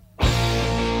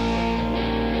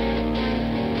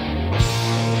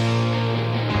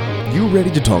You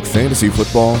ready to talk fantasy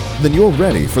football? Then you're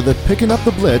ready for the Picking Up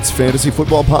the Blitz Fantasy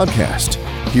Football Podcast.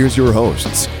 Here's your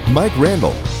hosts, Mike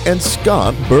Randall and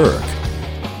Scott Berg.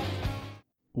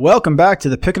 Welcome back to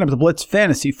the Picking Up the Blitz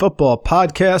Fantasy Football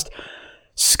Podcast.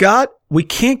 Scott, we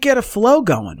can't get a flow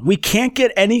going. We can't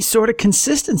get any sort of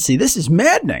consistency. This is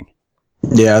maddening.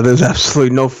 Yeah, there's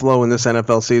absolutely no flow in this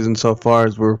NFL season so far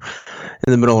as we're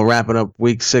in the middle of wrapping up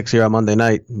week 6 here on Monday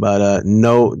night. But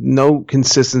no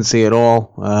consistency at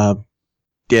all.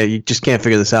 Yeah, you just can't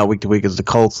figure this out week to week as the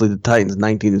Colts lead the Titans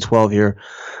 19-12 here.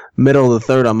 Middle of the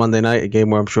third on Monday night, a game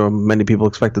where I'm sure many people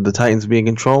expected the Titans to be in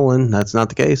control, and that's not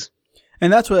the case.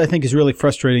 And that's what I think is really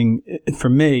frustrating for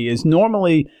me is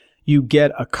normally you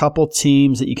get a couple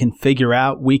teams that you can figure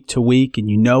out week to week and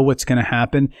you know what's going to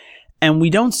happen. And we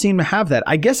don't seem to have that.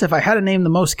 I guess if I had to name the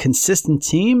most consistent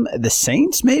team, the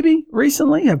Saints maybe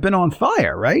recently have been on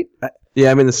fire, right? Yeah,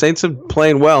 I mean, the Saints are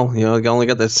playing well. You know, they only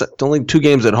got only 2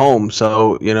 games at home.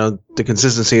 So, you know, the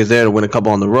consistency is there to win a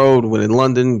couple on the road, win in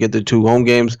London, get the 2 home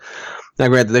games. Now,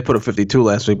 granted, they put up 52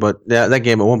 last week, but that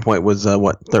game at one point was,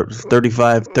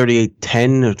 35, 38,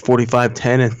 10, or 45,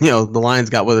 10. And, you know, the Lions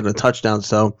got within a touchdown.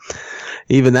 So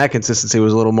even that consistency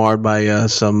was a little marred by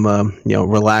some,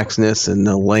 relaxedness and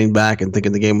laying back and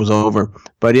thinking the game was over.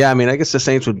 But, yeah, I mean, I guess the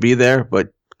Saints would be there.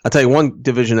 But I'll tell you one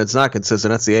division that's not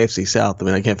consistent, that's the AFC South. I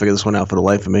mean, I can't figure this one out for the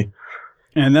life of me.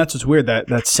 And that's what's weird.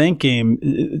 That Saint game,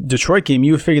 Detroit game,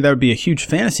 you would figure that would be a huge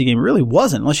fantasy game. It really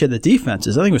wasn't, unless you had the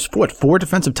defenses. I think it was 4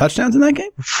 defensive touchdowns in that game?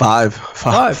 Five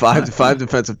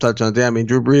defensive touchdowns. Yeah, I mean,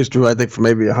 Drew Brees I think, for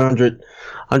maybe 100,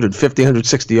 150,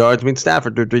 160 yards. I mean,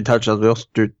 Stafford threw 3 touchdowns. We also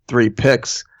threw 3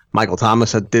 picks. Michael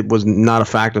Thomas was not a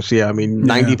factor. So, yeah, I mean,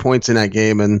 90 points in that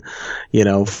game, and,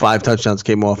 5 touchdowns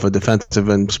came off of defensive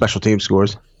and special team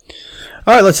scores.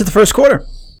 All right, let's hit the first quarter.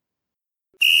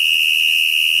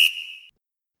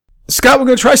 Scott, we're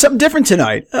going to try something different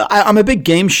tonight. I'm a big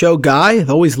game show guy. I've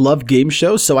always loved game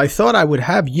shows, so I thought I would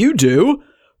have you do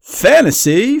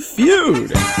Fantasy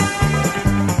Feud.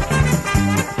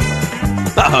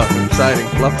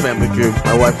 Exciting. Love Family Feud.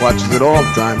 My wife watches it all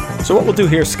the time. So what we'll do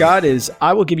here, Scott, is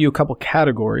I will give you a couple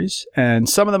categories, and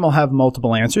some of them will have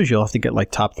multiple answers. You'll have to get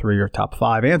like top 3 or top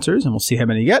 5 answers, and we'll see how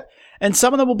many you get. And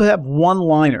some of them will have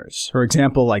one-liners. For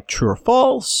example, like true or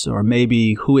false, or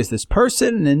maybe who is this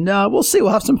person? And we'll see.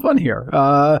 We'll have some fun here.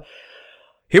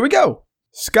 Here we go.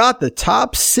 Scott, the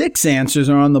top 6 answers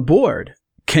are on the board.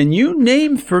 Can you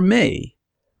name for me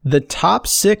the top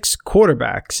 6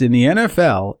 quarterbacks in the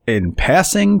NFL in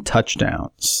passing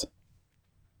touchdowns?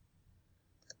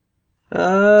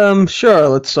 Sure.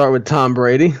 Let's start with Tom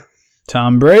Brady.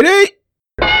 Tom Brady.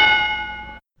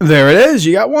 There it is.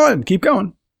 You got one. Keep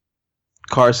going.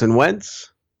 Carson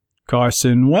Wentz.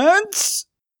 Carson Wentz.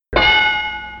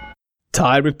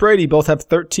 Tied with Brady. Both have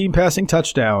 13 passing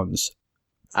touchdowns.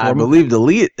 I believe the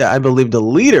leader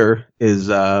is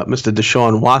Mr.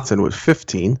 Deshaun Watson with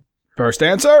 15. First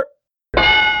answer.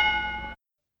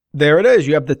 There it is.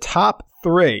 You have the top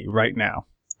 3 right now.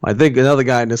 I think another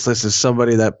guy on this list is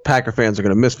somebody that Packer fans are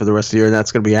going to miss for the rest of the year, and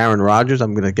that's going to be Aaron Rodgers.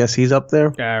 I'm going to guess he's up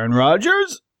there. Aaron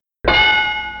Rodgers.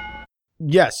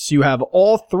 Yes, you have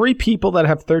all 3 people that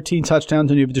have 13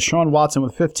 touchdowns, and you have Deshaun Watson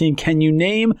with 15. Can you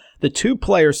name the 2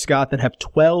 players, Scott, that have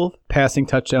 12 passing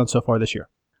touchdowns so far this year?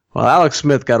 Well, Alex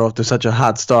Smith got off to such a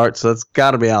hot start, so it's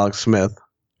got to be Alex Smith.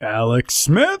 Alex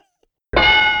Smith.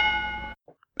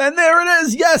 And there it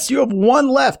is. Yes, you have one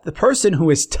left. The person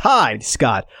who is tied,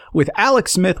 Scott, with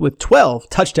Alex Smith with 12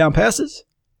 touchdown passes.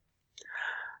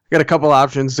 Got a couple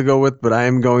options to go with, but I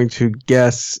am going to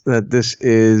guess that this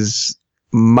is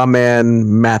my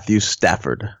man, Matthew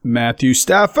Stafford. Matthew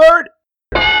Stafford.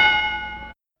 He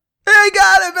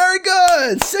got it. Very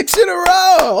good. 6 in a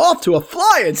row. Off to a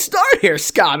flying start here,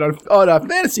 Scott, on a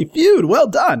Fantasy Feud. Well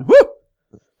done. Woo.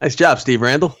 Nice job, Steve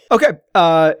Randall. Okay.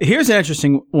 Here's an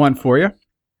interesting one for you.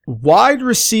 Wide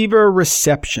receiver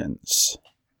receptions.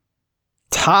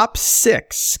 Top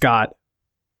 6, Scott.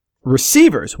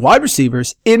 Wide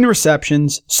receivers in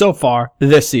receptions so far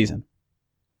this season.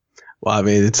 Well, I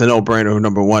mean, it's a no-brainer who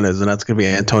number 1 is, and that's going to be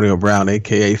Antonio Brown,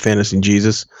 a.k.a. Fantasy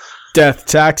Jesus. Death,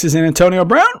 taxes, and Antonio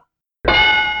Brown.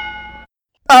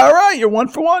 All right, you're 1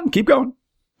 for 1. Keep going.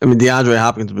 I mean, DeAndre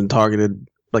Hopkins has been targeted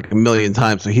like a million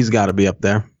times, so he's got to be up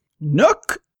there.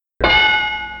 Nook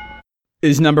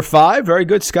is number 5. Very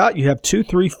good, Scott. You have 2,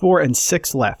 3, 4, and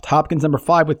 6 left. Hopkins number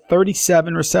 5 with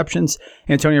 37 receptions.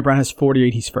 Antonio Brown has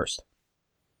 48. He's first.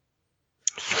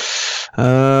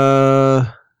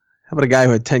 How about a guy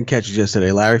who had 10 catches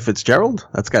yesterday? Larry Fitzgerald?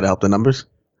 That's got to help the numbers.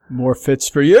 More fits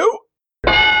for you.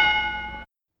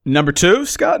 Number 2,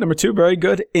 Scott. Number 2, very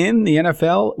good in the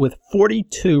NFL with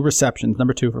 42 receptions.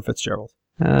 Number 2 for Fitzgerald.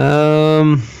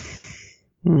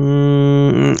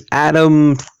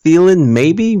 Adam Thielen,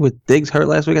 maybe, with Diggs hurt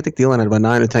last week. I think Thielen had about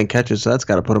 9 or 10 catches, so that's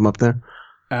got to put him up there.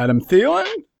 Adam Thielen.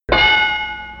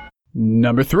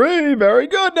 Number 3. Very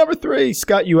good. Number 3.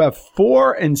 Scott, you have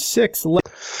 4 and 6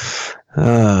 left.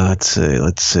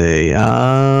 Let's see.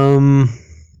 Well,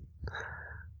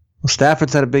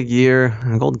 Stafford's had a big year.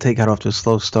 Golden Tate got off to a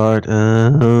slow start.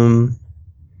 Let's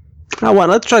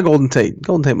try Golden Tate.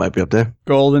 Golden Tate might be up there.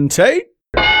 Golden Tate.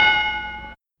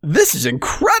 This is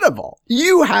incredible.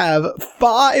 You have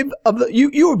 5 of the.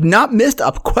 You have not missed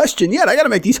a question yet. I got to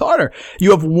make these harder.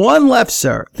 You have 1 left,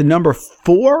 sir. The number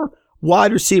 4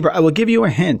 wide receiver. I will give you a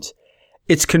hint.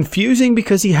 It's confusing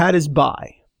because he had his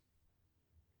bye.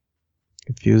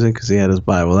 Confusing because he had his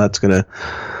bye. Well, that's gonna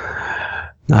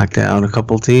knock down a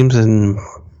couple teams, and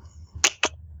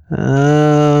so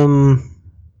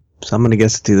I'm gonna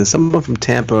guess it's either someone from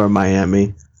Tampa or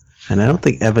Miami. And I don't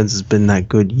think Evans has been that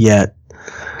good yet.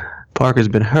 Parker's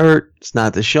been hurt. It's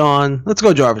not Deshaun. Let's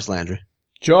go Jarvis Landry.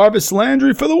 Jarvis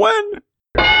Landry for the win.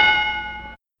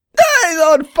 He's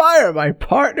on fire. My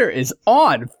partner is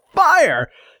on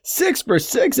fire. 6 for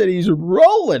 6, and he's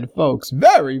rolling, folks.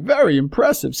 Very, very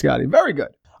impressive, Scotty. Very good.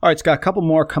 All right, Scott, a couple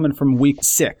more coming from week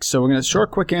 6. So we're going to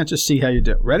short, quick answer, see how you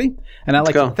do. Ready? And I'd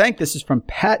like to thank, this is from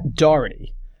Pat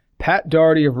Doherty. Pat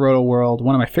Doherty of Roto World,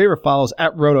 one of my favorite follows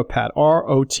at RotoPat,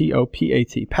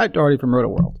 RotoPat. Pat Doherty from Roto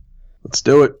World. Let's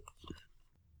do it.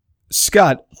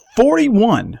 Scott,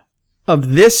 41 of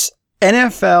this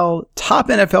top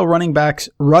NFL running backs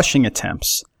rushing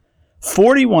attempts.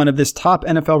 41 of this top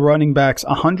NFL running backs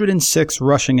 106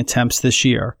 rushing attempts this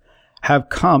year have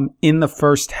come in the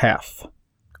first half.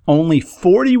 Only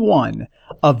 41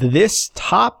 of this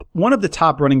one of the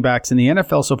top running backs in the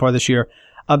NFL so far this year,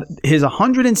 of his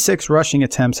 106 rushing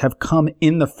attempts have come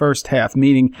in the first half,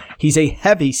 meaning he's a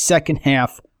heavy second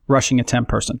half rushing attempt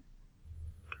person.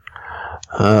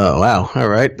 Wow. All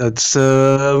right. Let's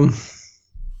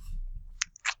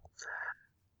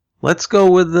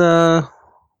go with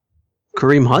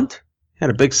Kareem Hunt. He had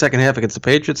a big second half against the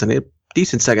Patriots and a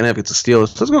decent second half against the Steelers.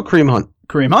 So let's go Kareem Hunt.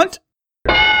 Kareem Hunt?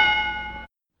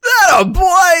 Atta boy.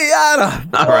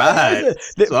 All right.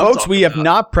 Folks, we have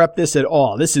not prepped this at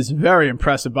all. This is very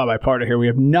impressive by my partner here. We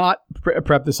have not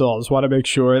prepped this at all. Just want to make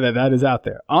sure that is out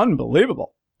there.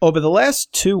 Unbelievable. Over the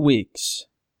last 2 weeks,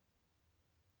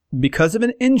 because of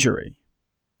an injury,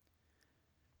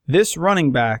 this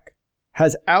running back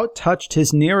has outtouched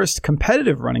his nearest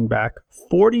competitive running back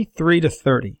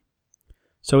 43-30.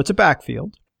 So it's a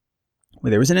backfield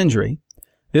where there was an injury.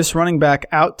 This running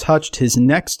back outtouched his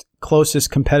next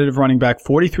closest competitive running back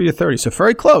 43-30. So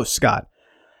very close, Scott.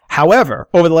 However,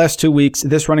 over the last 2 weeks,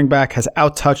 this running back has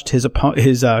outtouched his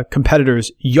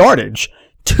competitor's yardage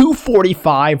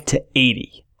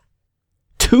 245-80.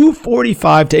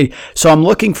 245-80. So I'm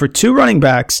looking for 2 running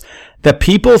backs that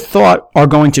people thought are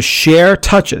going to share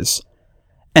touches.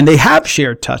 And they have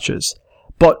shared touches,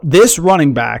 but this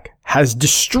running back has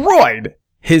destroyed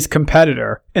his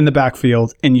competitor in the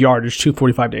backfield in yardage,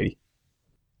 245-80.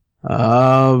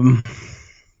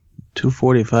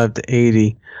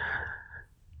 245-80.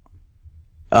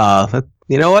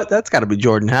 You know what? That's got to be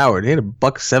Jordan Howard. He had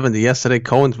 $170 yesterday.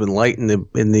 Cohen's been light in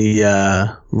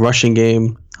the rushing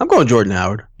game. I'm going Jordan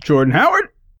Howard. Jordan Howard?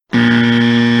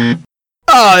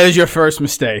 Oh, there's your first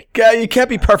mistake. You can't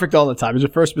be perfect all the time. It's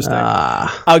your first mistake.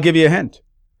 I'll give you a hint.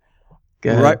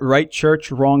 Right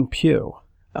church, wrong pew.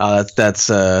 That's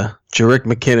Jerick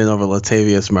McKinnon over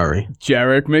Latavius Murray.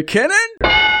 Jerick McKinnon?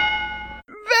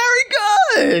 Very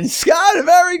good, Scott.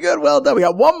 Very good. Well done. We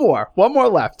got one more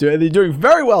left. They're doing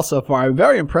very well so far. I'm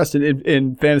very impressed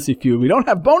in Fantasy Feud. We don't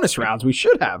have bonus rounds. We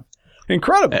should have.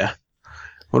 Incredible. Yeah.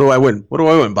 What do I win?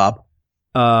 Bob?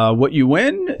 What you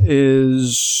win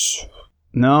is...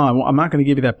 No, I'm not going to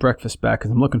give you that breakfast back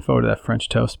because I'm looking forward to that French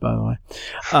toast, by the way.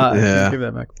 Give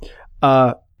that back.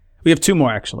 We have 2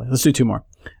 more, actually. Let's do 2 more.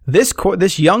 This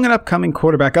young and upcoming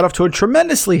quarterback got off to a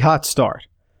tremendously hot start,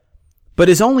 but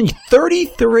is only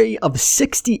 33 of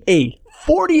 68,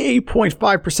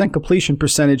 48.5% completion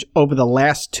percentage over the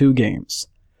last 2 games.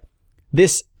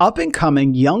 This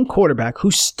up-and-coming young quarterback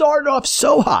who started off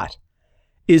so hot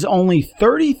is only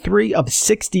 33 of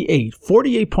 68,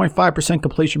 48.5%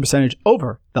 completion percentage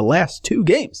over the last 2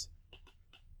 games.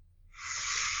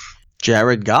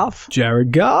 Jared Goff?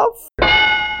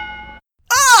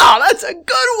 Oh, that's a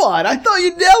good one. I thought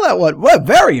you'd nail that one. Well,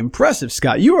 very impressive,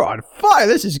 Scott. You are on fire.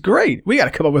 This is great. We got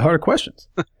to come up with harder questions.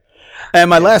 And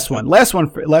my last one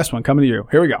coming to you.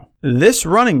 Here we go. This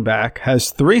running back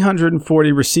has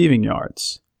 340 receiving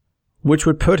yards, which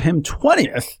would put him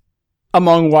 20th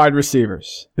among wide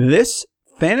receivers. This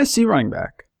fantasy running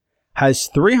back has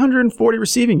 340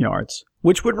 receiving yards,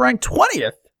 which would rank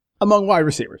 20th among wide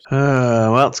receivers?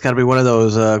 Well, it's got to be one of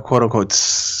those quote-unquote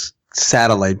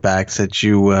satellite backs that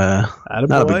you not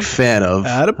a big fan of.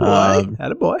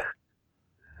 Attaboy.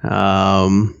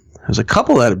 There's a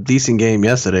couple that had a decent game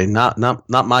yesterday. Not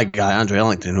my guy, Andre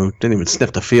Ellington, who didn't even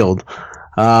sniff the field.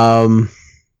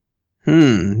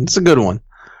 It's a good one.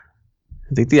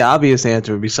 I think the obvious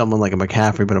answer would be someone like a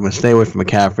McCaffrey, but I'm going to stay away from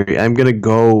McCaffrey. I'm going to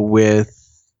go with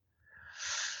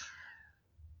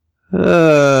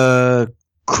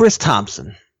Chris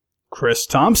Thompson. Chris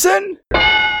Thompson?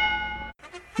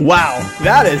 Wow,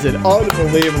 that is an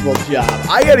unbelievable job.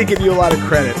 I got to give you a lot of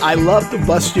credit. I love to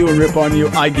bust you and rip on you.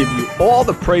 I give you all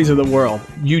the praise of the world.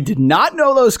 You did not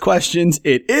know those questions.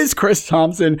 It is Chris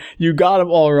Thompson. You got them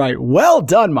all right. Well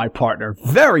done, my partner.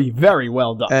 Very, very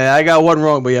well done. Hey, I got one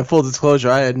wrong, but yeah, full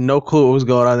disclosure, I had no clue what was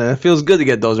going on there. It feels good to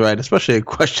get those right, especially a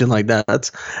question like that.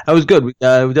 That was good. We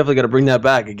definitely got to bring that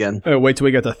back again. Wait till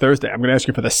we get to Thursday. I'm going to ask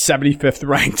you for the 75th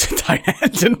ranked tight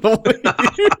end in the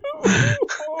league.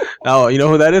 Oh, you know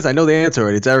who that is? I know the answer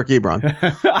already. It's Eric Ebron.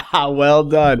 Well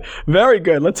done. Very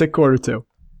good. Let's hit quarter two.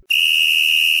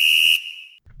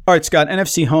 All right, Scott,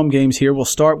 NFC home games here. We'll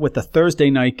start with the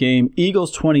Thursday night game.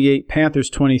 Eagles 28, Panthers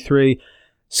 23.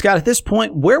 Scott, at this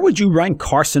point, where would you rank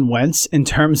Carson Wentz in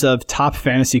terms of top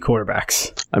fantasy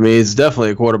quarterbacks? I mean, it's definitely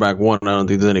a quarterback one. I don't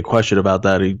think there's any question about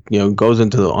that. He, goes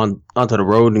onto the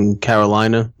road in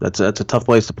Carolina. That's a tough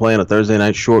place to play on a Thursday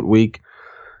night short week.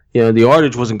 The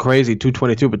yardage wasn't crazy,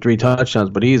 222, but 3 touchdowns.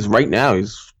 But he's playing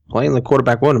the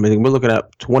quarterback one. I mean, we're looking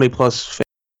at 20-plus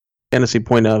fantasy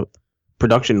point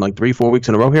production like 3-4 weeks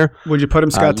in a row here. Would you put him,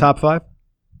 Scott, top 5?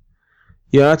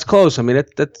 Yeah, that's close. I mean,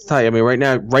 that's tight. I mean, right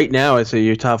now, I say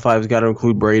your top 5 has got to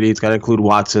include Brady. It's got to include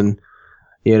Watson,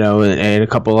 and a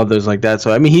couple others like that.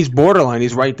 So, I mean, he's borderline.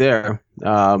 He's right there.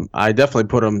 I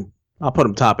definitely I'll put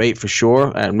him top 8 for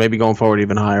sure, and maybe going forward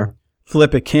even higher.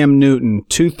 Flip it, Cam Newton,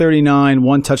 239,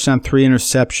 1 touchdown, 3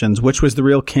 interceptions. Which was the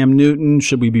real Cam Newton?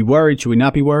 Should we be worried? Should we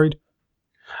not be worried?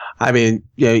 I mean,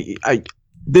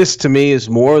 this to me is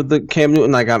more the Cam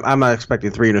Newton. Like I'm not expecting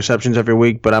 3 interceptions every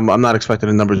week, but I'm not expecting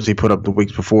the numbers he put up the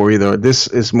weeks before either. This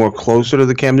is more closer to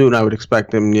the Cam Newton. I would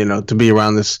expect him, to be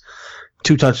around this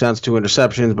 2 touchdowns, 2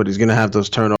 interceptions, but he's going to have those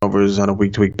turnovers on a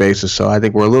week-to-week basis. So I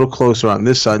think we're a little closer on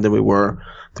this side than we were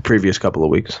the previous couple of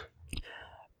weeks.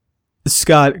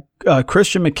 Scott,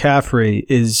 Christian McCaffrey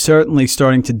is certainly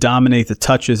starting to dominate the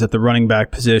touches at the running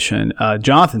back position.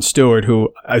 Jonathan Stewart, who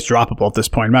is droppable at this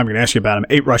point, I'm not going to ask you about him,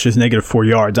 8 rushes, -4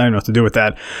 yards. I don't know what to do with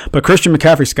that. But Christian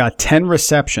McCaffrey's got 10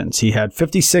 receptions. He had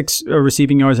 56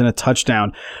 receiving yards and a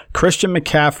touchdown. Christian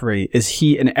McCaffrey, is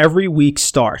he an every week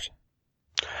start?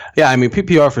 Yeah, I mean,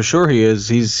 PPR for sure he is.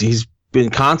 He's been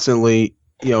constantly,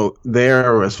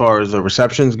 there as far as the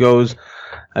receptions goes.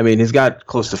 I mean, he's got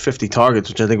close to 50 targets,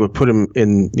 which I think would put him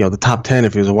in, the top 10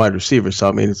 if he was a wide receiver. So,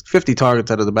 I mean, it's 50 targets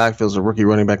out of the backfield as a rookie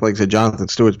running back. Like I said, Jonathan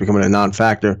Stewart's becoming a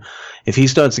non-factor. If he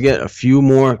starts to get a few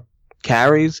more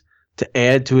carries to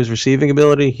add to his receiving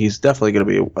ability, he's definitely going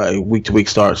to be a week-to-week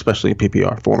start, especially in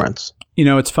PPR formats.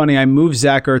 It's funny. I moved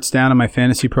Zach Ertz down in my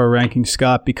Fantasy Pro ranking,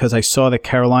 Scott, because I saw that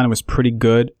Carolina was pretty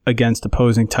good against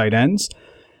opposing tight ends.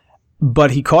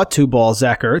 But he caught 2 balls,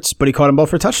 Zach Ertz, but he caught them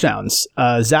both for touchdowns.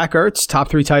 Zach Ertz, top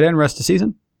 3 tight end rest of the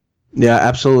season? Yeah,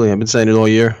 absolutely. I've been saying it all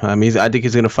year. I think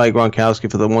he's going to fight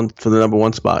Gronkowski for the number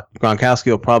 1 spot. Gronkowski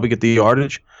will probably get the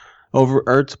yardage over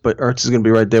Ertz, but Ertz is going to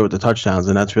be right there with the touchdowns,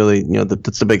 and that's really,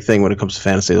 that's the big thing when it comes to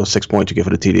fantasy, those 6 points you get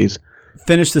for the TDs.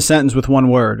 Finish the sentence with one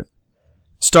word.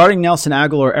 Starting Nelson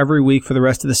Aguilar every week for the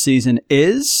rest of the season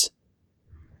is?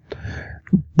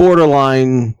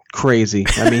 Borderline crazy.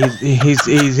 I mean,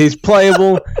 he's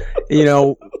playable.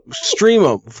 Stream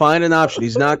him. Find an option.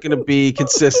 He's not going to be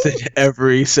consistent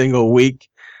every single week.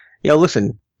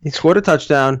 Listen, he scored a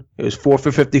touchdown. It was 4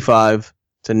 for 55.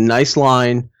 It's a nice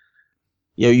line.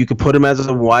 You could put him as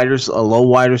a low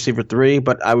wide receiver 3,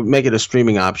 but I would make it a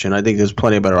streaming option. I think there's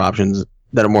plenty of better options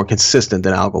that are more consistent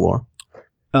than Aguilar.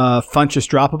 Funchess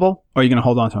droppable, or are you going to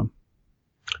hold on to him?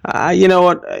 You know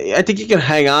what? I think you can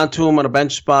hang on to him on a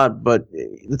bench spot, but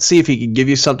let's see if he can give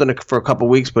you something for a couple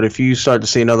weeks. But if you start to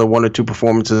see another 1 or 2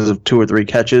 performances of 2 or 3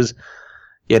 catches,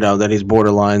 then he's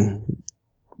borderline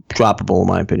droppable, in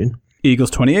my opinion. Eagles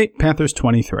 28, Panthers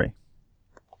 23.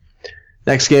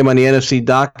 Next game on the NFC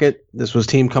docket. This was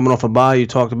team coming off a bye. You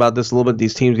talked about this a little bit.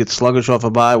 These teams get sluggish off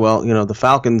a bye. Well, the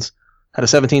Falcons had a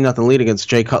 17-0 lead against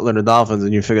Jay Cutler and the Dolphins,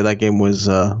 and you figure that game was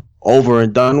over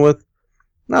and done with.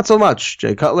 Not so much.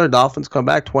 Jay Cutler, Dolphins come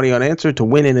back 20 unanswered to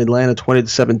win in Atlanta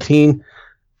 20-17.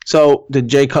 So did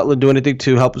Jay Cutler do anything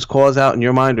to help his cause out in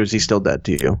your mind, or is he still dead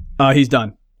to you? He's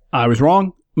done. I was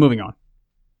wrong. Moving on.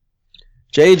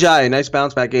 J.J., nice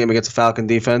bounce back game against the Falcon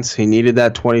defense. He needed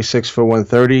that 26 for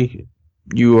 130.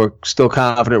 You are still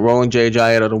confident rolling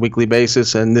J.J. out on a weekly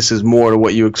basis, and this is more to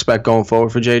what you expect going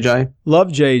forward for J.J.?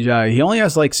 Love J.J. He only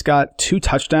has, Scott, 2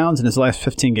 touchdowns in his last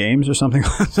 15 games or something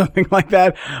like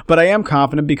that. But I am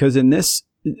confident because in this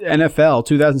NFL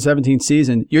 2017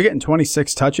 season, you're getting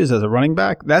 26 touches as a running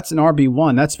back. That's an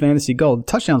RB1. That's fantasy gold.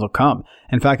 Touchdowns will come.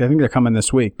 In fact, I think they're coming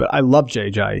this week. But I love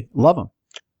J.J. Love him.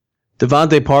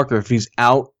 Devontae Parker, if he's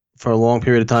out for a long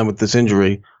period of time with this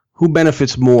injury, who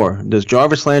benefits more? Does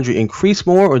Jarvis Landry increase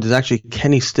more, or does actually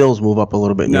Kenny Stills move up a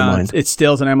little bit in your mind? It's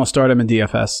Stills, and I almost started him in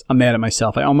DFS. I'm mad at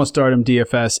myself. I almost started him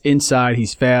DFS. Inside,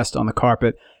 he's fast on the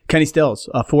carpet. Kenny Stills,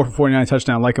 4 for 49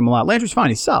 touchdown. I like him a lot. Landry's fine.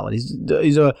 He's solid.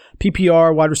 He's a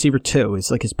PPR wide receiver 2.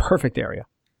 It's like his perfect area.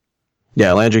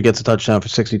 Yeah, Landry gets a touchdown for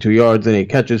 62 yards and 8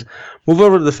 catches. Move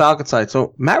over to the Falcon side.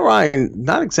 So Matt Ryan,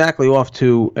 not exactly off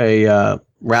to a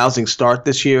rousing start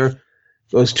this year.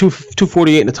 It was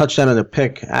 248 and a touchdown and a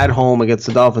pick at home against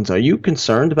the Dolphins. Are you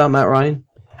concerned about Matt Ryan?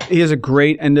 He has a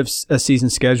great end of a season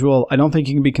schedule. I don't think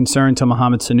you can be concerned until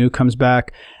Mohamed Sanu comes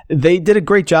back. They did a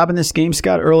great job in this game,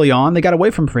 Scott, early on. They got away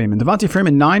from Freeman. Devontae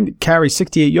Freeman, 9 carries,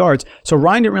 68 yards. So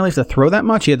Ryan didn't really have to throw that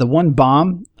much. He had the one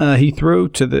bomb he threw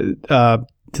to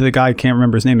the guy. I can't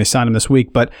remember his name. They signed him this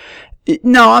week. But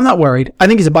no, I'm not worried. I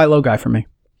think he's a buy low guy for me.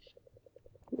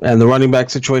 And the running back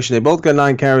situation, they both got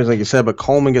 9 carries, like you said, but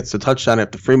Coleman gets the touchdown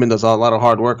after Freeman does a lot of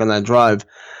hard work on that drive.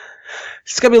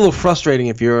 It's going to be a little frustrating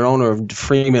if you're an owner of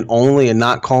Freeman only and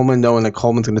not Coleman, knowing that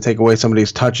Coleman's going to take away some of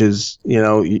these touches. You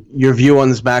know, your view on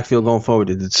this backfield going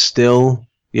forward, is it still,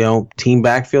 team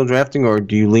backfield drafting, or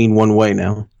do you lean one way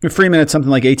now? Freeman had something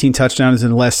like 18 touchdowns in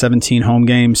the last 17 home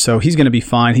games, so he's going to be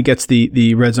fine. He gets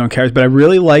the red zone carries, but I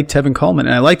really like Tevin Coleman,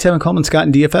 and I like Tevin Coleman, Scott,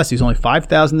 in DFS. He's only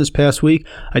 5,000 this past week.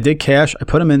 I did cash. I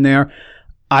put him in there.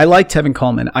 I like Tevin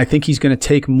Coleman. I think he's going to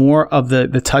take more of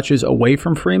the touches away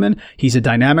from Freeman. He's a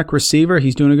dynamic receiver.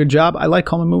 He's doing a good job. I like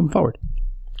Coleman moving forward.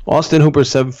 Austin Hooper,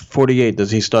 748. Does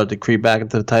he start to creep back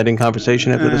into the tight end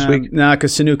conversation after this week? Nah,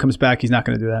 because Sanu comes back. He's not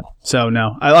going to do that. So,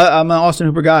 no. I'm an Austin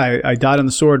Hooper guy. I died on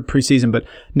the sword preseason, but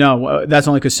no, that's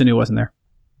only because Sanu wasn't there.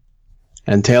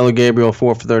 And Taylor Gabriel,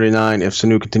 4 for 39. If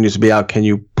Sanu continues to be out, can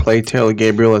you play Taylor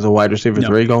Gabriel as a wide receiver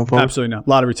 3 going forward? Absolutely not.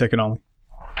 Lottery ticket only.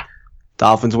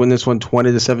 Dolphins win this one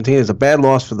 20-17. It's a bad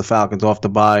loss for the Falcons off the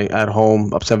bye at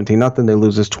home, up 17-0. They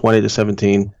lose this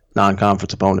 20-17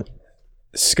 non-conference opponent.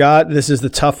 Scott, this is the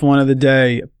tough one of the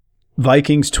day.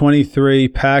 Vikings 23,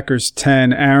 Packers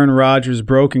 10. Aaron Rodgers,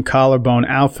 broken collarbone,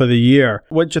 out for the year.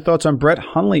 What's your thoughts on Brett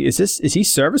Hundley? Is he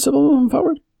serviceable moving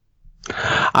forward?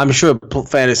 I'm sure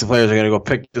fantasy players are going to go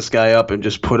pick this guy up and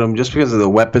just put him, just because of the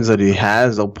weapons that he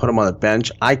has, they'll put him on the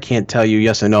bench. I can't tell you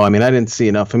yes or no. I mean, I didn't see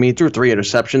enough. I mean, he threw 3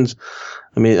 interceptions.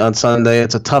 I mean, on Sunday,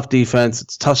 it's a tough defense.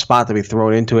 It's a tough spot to be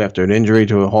thrown into after an injury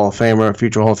to a Hall of Famer, a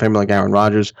future Hall of Famer like Aaron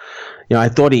Rodgers. I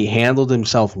thought he handled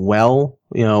himself well,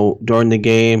 during the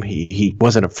game. He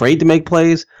wasn't afraid to make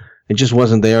plays. It just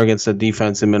wasn't there against the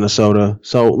defense in Minnesota.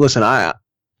 So, listen,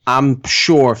 I'm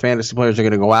sure fantasy players are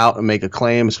going to go out and make a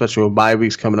claim, especially with bye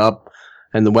weeks coming up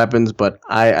and the weapons. But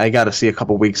I got to see a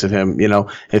couple weeks of him.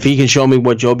 If he can show me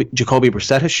what Jacoby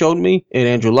Brissett has showed me in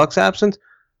Andrew Luck's absence,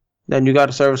 then you got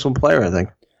a serviceable player, I think.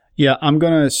 Yeah, I'm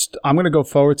gonna go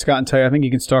forward, Scott, and tell you I think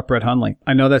you can start Brett Hundley.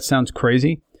 I know that sounds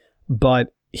crazy,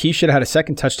 but he should have had a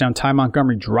second touchdown. Ty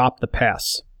Montgomery dropped the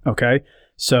pass. Okay,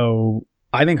 so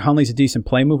I think Hundley's a decent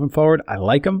play moving forward. I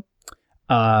like him.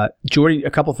 Jordy,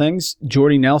 a couple things.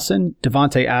 Jordy Nelson,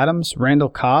 Devontae Adams, Randall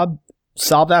Cobb.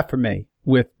 Solve that for me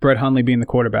with Brett Hundley being the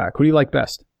quarterback. Who do you like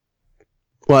best?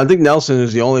 Well, I think Nelson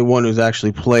is the only one who's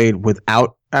actually played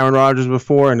without Aaron Rodgers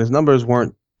before, and his numbers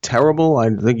weren't terrible. I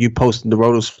think you posted the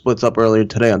Roto splits up earlier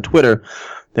today on Twitter.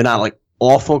 They're not like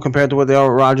awful compared to what they are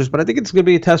with Rodgers, but I think it's going to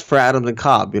be a test for Adams and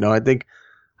Cobb. I think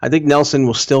Nelson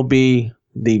will still be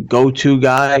the go-to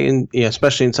guy,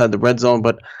 especially inside the red zone,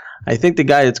 but I think the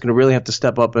guy that's going to really have to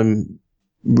step up and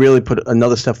really put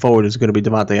another step forward is going to be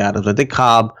Devontae Adams. I think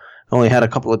Cobb only had a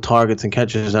couple of targets and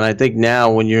catches, and I think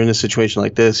now when you're in a situation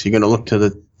like this, you're going to look to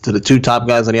the 2 top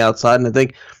guys on the outside, and I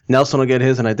think Nelson will get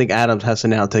his, and I think Adams has to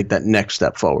now take that next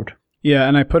step forward. Yeah,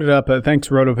 and I put it up. Thanks,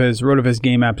 RotoViz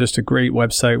Game App, just a great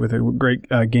website with a great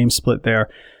game split there.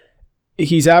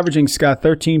 He's averaging, Scott,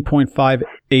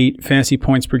 13.58 fantasy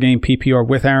points per game PPR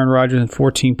with Aaron Rodgers and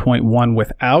 14.1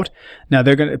 without. Now,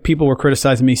 people were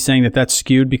criticizing me saying that that's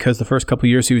skewed because the first couple of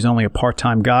years he was only a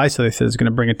part-time guy, so they said it's going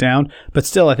to bring it down. But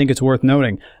still, I think it's worth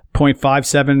noting.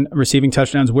 0.57 receiving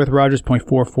touchdowns with Rodgers,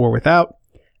 0.44 without,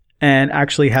 and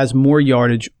actually has more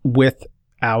yardage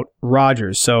without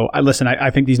Rodgers. So,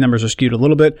 I think these numbers are skewed a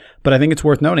little bit, but I think it's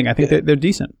worth noting. I think they're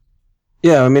decent.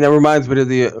 Yeah, I mean, it reminds me of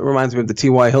the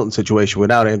T.Y. Hilton situation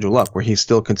without Andrew Luck, where he's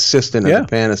still consistent as a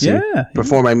fantasy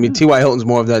performer. I mean, T.Y. Hilton's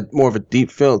more of a deep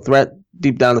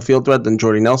down the field threat than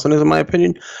Jordy Nelson is, in my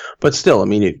opinion. But still, I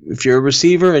mean, if you're a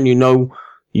receiver and you know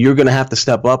you're going to have to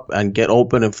step up and get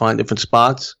open and find different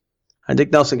spots, I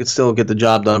think Nelson could still get the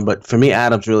job done. But for me,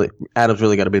 Adams really got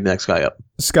to be the next guy up.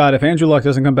 Scott, if Andrew Luck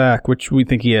doesn't come back, which we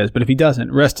think he is, but if he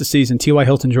doesn't, rest of season, T.Y.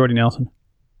 Hilton, Jordy Nelson.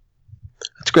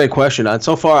 That's a great question. And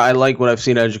so far, I like what I've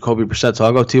seen out of Jacoby Brissett, so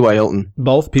I'll go T.Y. Hilton.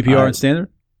 Both PPR and standard?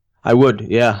 I would,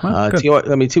 yeah.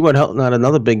 T.Y. Hilton had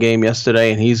another big game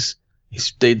yesterday, and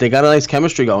they got a nice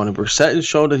chemistry going. And Brissett has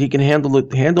shown that he can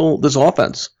handle this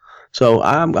offense. So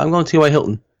I'm going T.Y.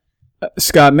 Hilton.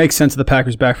 Scott, make sense of the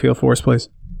Packers' backfield for us, please.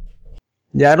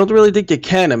 Yeah, I don't really think you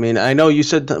can. I mean, I know you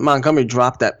said that Montgomery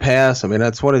dropped that pass. I mean,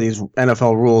 that's one of these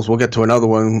NFL rules. We'll get to another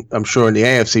one, I'm sure, in the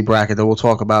AFC bracket that we'll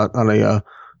talk about on a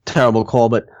terrible call.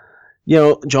 But,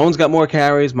 Jones got more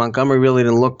carries. Montgomery really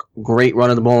didn't look great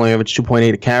running the ball, only averaged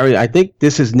 2.8 a carry. I think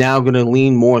this is now going to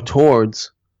lean more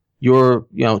towards your,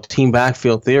 team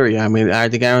backfield theory. I mean, I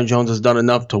think Aaron Jones has done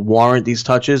enough to warrant these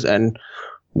touches. And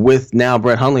with now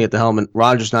Brett Hundley at the helm and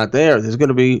Rodgers not there, there's going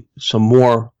to be some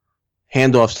more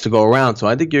handoffs to go around. So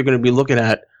I think you're going to be looking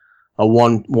at a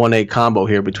 1-1-8 combo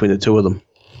here between the two of them.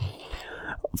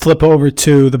 Flip over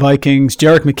to the Vikings.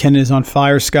 Jerick McKinnon is on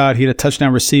fire, Scott. He had a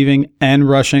touchdown receiving and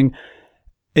rushing.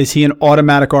 Is he an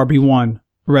automatic RB1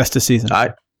 rest of season?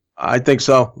 I think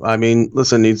so. I mean,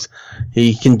 listen,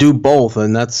 he can do both,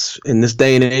 and that's in this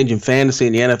day and age in fantasy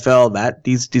in the NFL that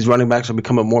these running backs are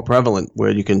becoming more prevalent,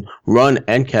 where you can run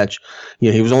and catch.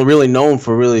 He was only really known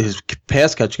for his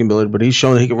pass catching ability, but he's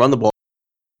shown that he can run the ball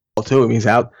too. I mean, he's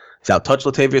out touched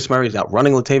Latavius Murray, he's out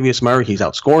running Latavius Murray, he's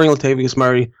out scoring Latavius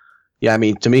Murray. Yeah, I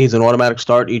mean, to me, he's an automatic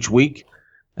start each week,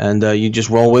 and you just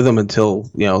roll with him until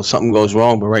something goes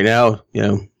wrong. But right now,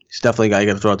 he's definitely a guy you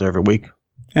got to throw out there every week.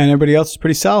 And everybody else is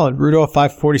pretty solid. Rudolph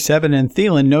 547 and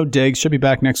Thielen, no digs, should be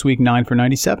back next week 9 for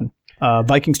 97.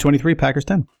 Vikings 23, Packers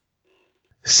 10.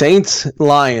 Saints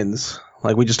Lions,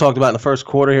 like we just talked about in the first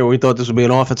quarter here, we thought this would be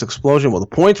an offense explosion. Well, the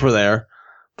points were there.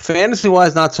 Fantasy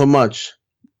wise, not so much.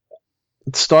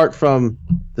 Let's start from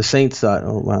the Saints side.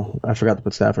 Oh, wow. I forgot to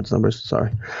put Stafford's numbers.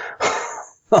 Sorry.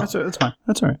 That's fine.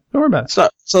 That's all right. Don't worry about it.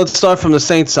 So let's start from the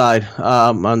Saints side.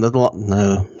 Start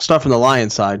from the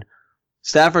Lions side.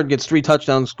 Stafford gets 3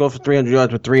 touchdowns, go for 300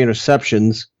 yards with 3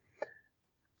 interceptions.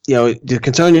 Do you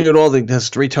concern you at all that his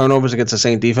 3 turnovers against the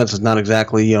Saints defense is not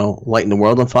exactly, lighting the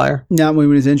world on fire? Not when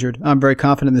he was injured. I'm very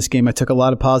confident in this game. I took a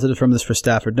lot of positives from this for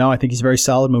Stafford. No, I think he's very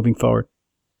solid moving forward.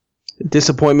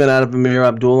 Disappointment out of Amir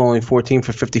Abdullah, only 14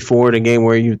 for 54 in a game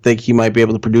where you think he might be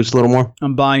able to produce a little more?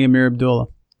 I'm buying Amir Abdullah.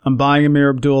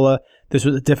 This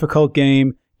was a difficult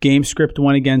game. Game script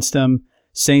went against him.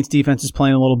 Saints defense is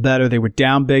playing a little better. They were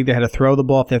down big. They had to throw the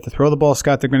ball. If they have to throw the ball,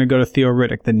 Scott, they're going to go to Theo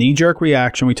Riddick. The knee-jerk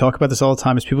reaction, we talk about this all the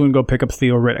time, is people going to go pick up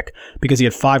Theo Riddick because he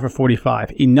had 5 for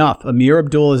 45. Enough. Amir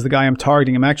Abdullah is the guy I'm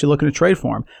targeting. I'm actually looking to trade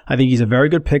for him. I think he's a very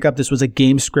good pickup. This was a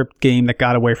game script game that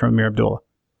got away from Amir Abdullah.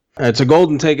 It's a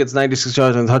Golden Tate gets 96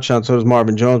 yards and a touchdown, so does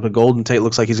Marvin Jones, but Golden Tate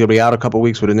looks like he's going to be out a couple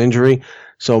weeks with an injury.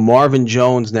 So Marvin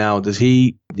Jones now, can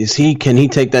he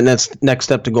take that next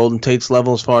step to Golden Tate's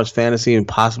level as far as fantasy and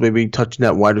possibly be touching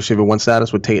that wide receiver 1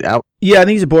 status with Tate out? Yeah, I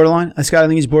think he's a borderline. Scott, I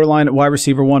think he's borderline at wide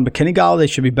receiver 1, but Kenny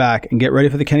Golladay should be back, and get ready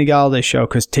for the Kenny Golladay show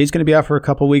because Tate's going to be out for a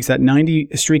couple weeks. That 90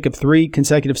 streak of 3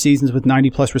 consecutive seasons with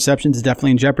 90-plus receptions is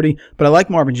definitely in jeopardy, but I like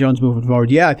Marvin Jones moving forward.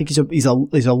 Yeah, I think he's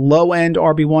a low-end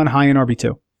RB1, high-end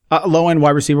RB2. Low-end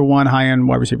wide receiver 1, high-end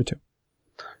wide receiver 2.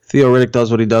 Theo Riddick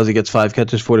does what he does. He gets 5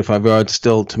 catches, 45 yards.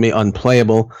 Still, to me,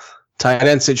 unplayable. Tight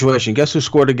end situation. Guess who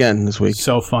scored again this week?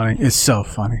 So funny. It's so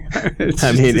funny.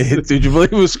 Did you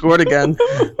believe who scored again?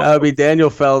 That would be Daniel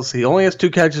Fells. He only has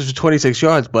 2 catches for 26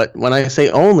 yards, but when I say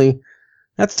only,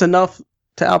 that's enough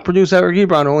to outproduce Eric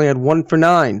Ebron, who only had 1 for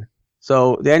 9.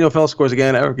 So Daniel Fells scores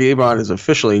again. Eric Ebron is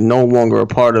officially no longer a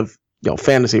part of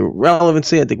fantasy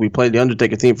relevancy. I think we played the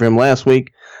Undertaker theme for him last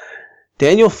week.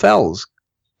 Daniel Fells,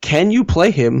 can you play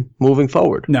him moving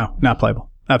forward? No, not playable.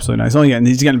 Absolutely not.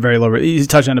 He's getting very low. He's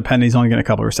touchdown dependent. He's only getting a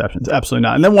couple of receptions. Absolutely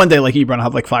not. And then one day, like Ebron, will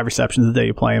have like 5 receptions the day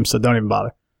you play him, so don't even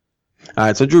bother. All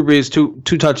right, so Drew Brees,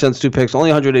 two touchdowns, 2 picks, only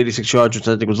 186 yards, which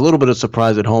I think was a little bit of a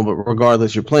surprise at home, but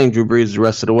regardless, you're playing Drew Brees the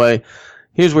rest of the way.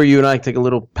 Here's where you and I take a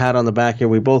little pat on the back here.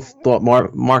 We both thought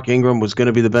Mark Ingram was going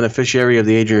to be the beneficiary of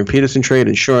the Adrian Peterson trade,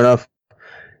 and sure enough,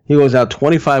 he goes out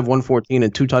 25, 114,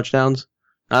 and 2 touchdowns.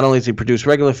 Not only does he produce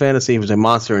regular fantasy, he was a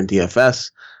monster in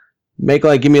DFS.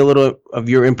 Give me a little of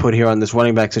your input here on this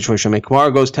running back situation. I mean,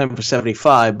 Kamara goes 10 for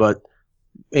 75, but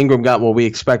Ingram got what we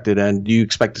expected, and you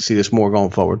expect to see this more going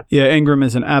forward. Yeah, Ingram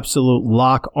is an absolute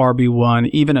lock RB1,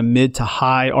 even a mid to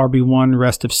high RB1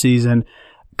 rest of season.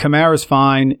 Kamara's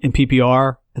fine in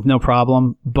PPR, no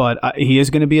problem, but he is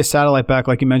going to be a satellite back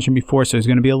like you mentioned before, so he's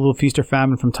going to be a little feast or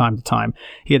famine from time to time.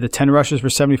 He had the 10 rushes for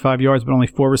 75 yards, but only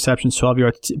 4 receptions, 12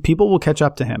 yards. People will catch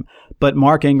up to him, but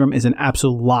Mark Ingram is an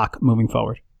absolute lock moving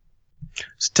forward.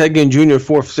 It's Ted Ginn Jr.,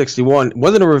 461. It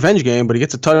wasn't a revenge game, but he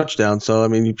gets a touchdown, so, I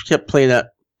mean, you kept playing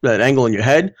that angle in your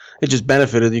head. It just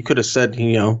benefited. You could have said,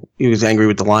 he was angry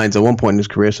with the Lions at one point in his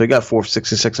career, so he got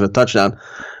 466 and a touchdown.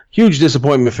 Huge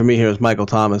disappointment for me here is Michael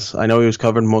Thomas. I know he was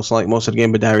covered most of the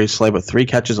game by Darius Slay, but 3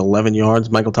 catches, 11 yards.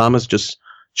 Michael Thomas, just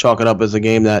chalk it up as a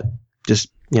game that just,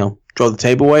 drove the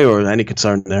tape away, or any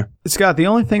concern there? Scott, the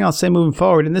only thing I'll say moving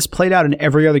forward, and this played out in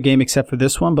every other game except for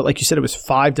this one, but like you said, it was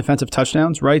 5 defensive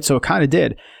touchdowns, right? So it kind of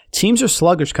did. Teams are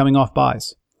sluggish coming off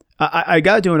buys. I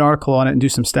got to do an article on it and do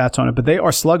some stats on it, but they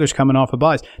are sluggish coming off of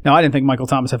buys. Now, I didn't think Michael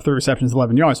Thomas had 3 receptions,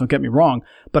 11 yards, don't get me wrong,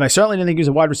 but I certainly didn't think he was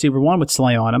a wide receiver 1 with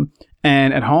Slay on him.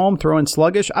 And at home, throwing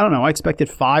sluggish, I don't know, I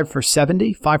expected 5 for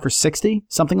 70, 5 for 60,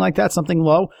 something like that, something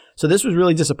low. So this was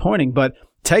really disappointing, but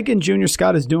Ted Ginn Jr.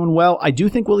 Scott is doing well. I do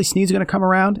think Willie Snead's going to come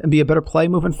around and be a better play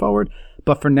moving forward,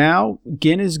 but for now,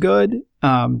 Ginn is good.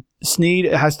 Snead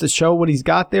has to show what he's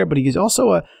got there, but he's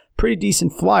also a pretty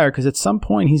decent flyer because at some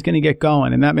point he's going to get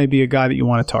going, and that may be a guy that you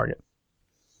want to target.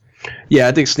 Yeah,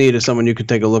 I think Snead is someone you could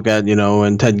take a look at,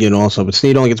 and Ted Ginn also. But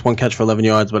Snead only gets 1 catch for 11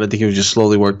 yards, but I think he was just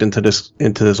slowly worked into this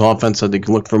offense, so they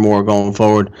can look for more going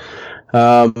forward.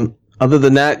 Other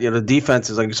than that, the defense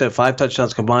is, like you said, 5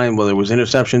 touchdowns combined, whether it was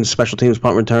interceptions, special teams,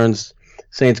 punt returns.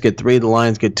 Saints get 3, the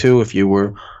Lions get 2. If you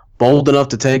were bold enough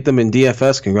to take them in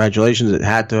DFS, congratulations, it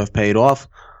had to have paid off.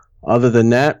 Other than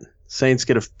that, Saints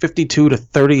get a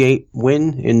 52-38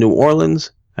 win in New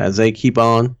Orleans as they keep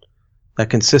on that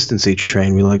consistency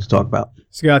train we like to talk about.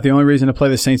 Scott, the only reason to play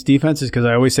the Saints defense is because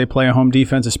I always say play a home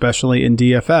defense, especially in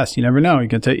DFS. You never know. You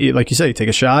can take, like you say, you take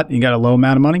a shot, you got a low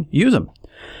amount of money, use them.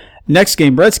 Next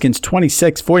game, Redskins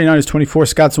 26, 49ers 24.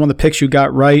 Scott's one of the picks you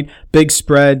got right. Big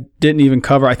spread, didn't even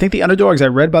cover. I think the underdogs I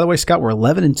read, by the way, Scott, were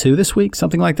 11-2 this week,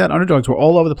 something like that. Underdogs were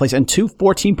all over the place. And 2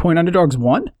 14-point underdogs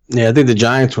won? Yeah, I think the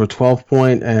Giants were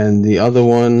 12-point, and the other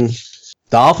one,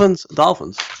 Dolphins.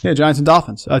 Yeah, Giants and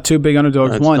Dolphins. 2 big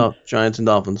underdogs won. Giants and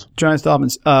Dolphins.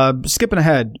 Dolphins. Skipping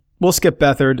ahead. We'll skip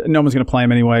Beathard. No one's going to play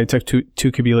him anyway. It took two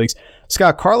QB leagues.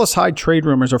 Scott, Carlos Hyde trade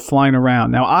rumors are flying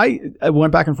around. Now, I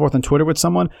went back and forth on Twitter with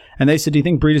someone, and they said, do you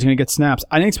think Breida's going to get snaps?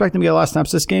 I didn't expect him to get a lot of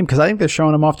snaps this game because I think they're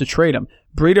showing him off to trade him.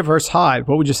 Breida versus Hyde.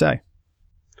 What would you say?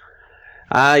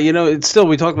 It's still,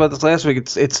 we talked about this last week.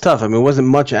 It's tough. I mean, it wasn't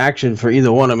much action for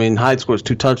either one. I mean, Hyde scores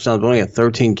 2 touchdowns, but only had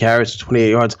 13 carries, 28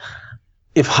 yards.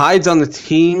 If Hyde's on the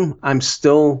team, I'm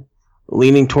still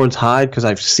leaning towards Hyde because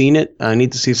I've seen it. I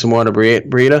need to see some more out of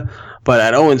Breida. But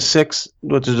at 0-6,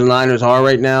 which the Niners are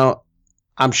right now,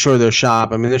 I'm sure they're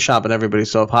shopping. I mean, they're shopping everybody.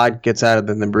 So if Hyde gets at it,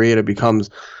 then Breida becomes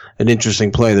an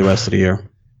interesting play the rest of the year.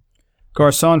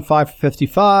 Garcon, 5 for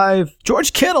 55.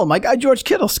 George Kittle, my guy George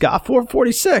Kittle, Scott, 4 for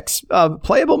 46.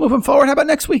 Playable moving forward. How about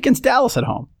next week against Dallas at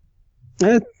home?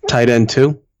 Tight end,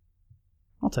 too.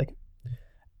 I'll take it.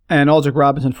 And Aldrick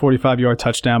Robinson, 45-yard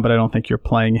touchdown, but I don't think you're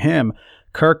playing him.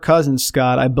 Kirk Cousins,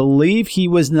 Scott, I believe he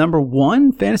was number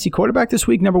 1 fantasy quarterback this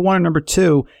week, number 1 or number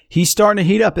 2. He's starting to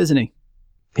heat up, isn't he?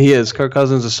 He is. Kirk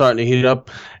Cousins is starting to heat up.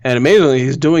 And amazingly,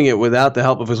 he's doing it without the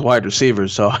help of his wide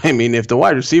receivers. So, I mean, if the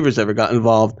wide receivers ever got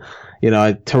involved,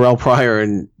 Terrell Pryor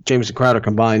and Jamison Crowder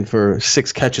combined for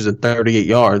 6 catches and 38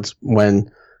 yards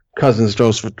when Cousins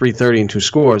throws for 330 and 2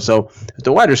 scores. So if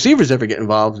the wide receivers ever get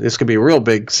involved, this could be a real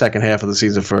big second half of the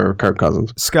season for Kirk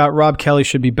Cousins. Scott, Rob Kelly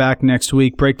should be back next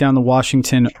week. Break down the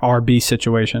Washington RB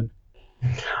situation.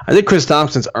 I think Chris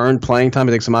Thompson's earned playing time.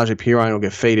 I think Samaje Perine will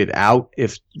get faded out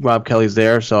if Rob Kelly's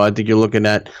there. So I think you're looking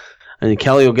at, and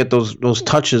Kelly will get those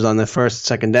touches on the first,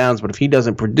 second downs. But if he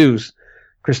doesn't produce,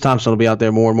 Chris Thompson will be out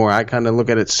there more and more. I kind of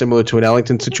look at it similar to an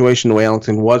Ellington situation, the way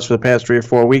Ellington was for the past 3 or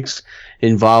 4 weeks,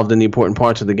 involved in the important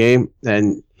parts of the game.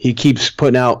 And he keeps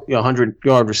putting out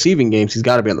 100-yard receiving games. He's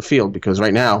got to be on the field because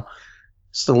right now,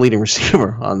 he's the leading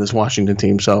receiver on this Washington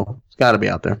team. So he's got to be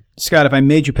out there. Scott, if I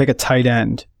made you pick a tight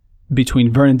end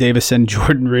between Vernon Davis and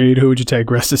Jordan Reed, who would you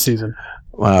take rest of the season?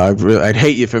 Well, I'd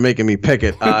hate you for making me pick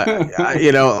it.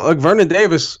 Look, Vernon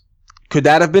Davis, could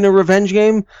that have been a revenge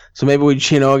game? So maybe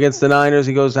against the Niners,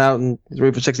 he goes out and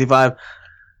 3 for 65.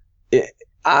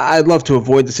 I'd love to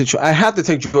avoid the situation. I have to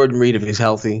take Jordan Reed if he's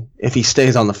healthy, if he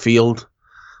stays on the field.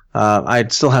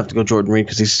 I'd still have to go Jordan Reed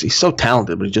because he's so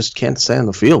talented, but he just can't stay on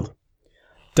the field.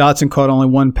 Dotson caught only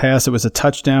one pass. It was a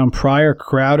touchdown. Pryor,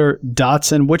 Crowder,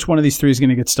 Dotson. Which one of these three is going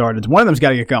to get started? One of them's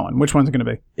got to get going. Which one's it going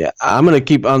to be? Yeah,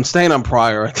 I'm staying on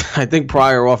Pryor. I think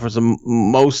Pryor offers the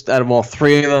most out of all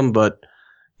three of them, but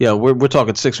yeah, we're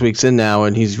talking 6 weeks in now,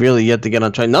 and he's really yet to get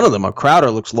on track. None of them are. Crowder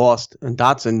looks lost, and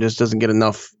Dotson just doesn't get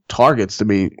enough targets to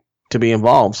be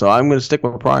involved. So I'm going to stick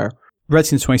with Pryor.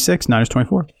 Redskins 26, Niners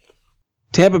 24.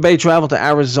 Tampa Bay traveled to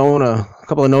Arizona. A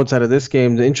couple of notes out of this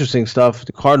game. The interesting stuff.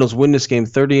 The Cardinals win this game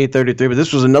 38-33, but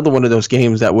this was another one of those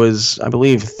games that was, I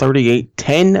believe,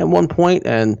 38-10 at one point,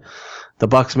 and the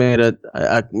Bucs made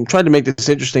I tried to make this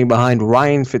interesting behind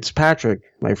Ryan Fitzpatrick,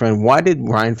 my friend. Why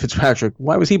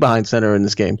was he behind center in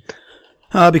this game?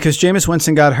 Because Jameis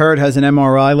Winston got hurt, has an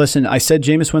MRI. Listen, I said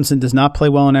Jameis Winston does not play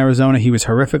well in Arizona. He was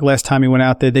horrific last time he went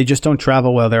out there. They just don't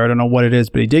travel well there. I don't know what it is,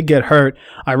 but he did get hurt.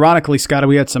 Ironically, Scott,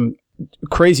 we had some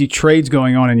crazy trades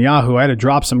going on in Yahoo. I had to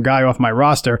drop some guy off my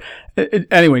roster.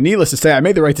 Anyway, needless to say, I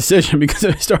made the right decision because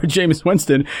if I started Jameis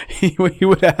Winston, he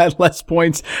would have had less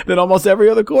points than almost every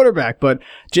other quarterback. But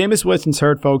Jameis Winston's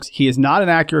hurt, folks. He is not an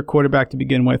accurate quarterback to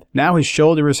begin with. Now his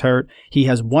shoulder is hurt. He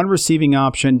has one receiving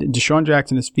option. Deshaun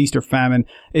Jackson is feast or famine,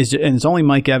 and it's only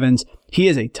Mike Evans. He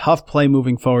is a tough play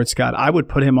moving forward, Scott. I would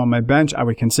put him on my bench. I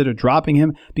would consider dropping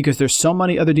him because there's so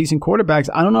many other decent quarterbacks.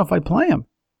 I don't know if I'd play him.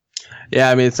 Yeah,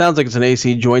 I mean, it sounds like it's an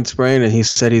AC joint sprain, and he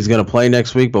said he's going to play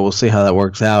next week, but we'll see how that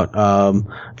works out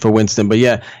for Winston. But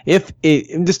yeah, if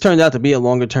this turns out to be a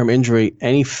longer-term injury,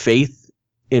 any faith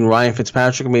in Ryan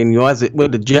Fitzpatrick? I mean,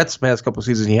 with the Jets past couple of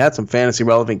seasons, he had some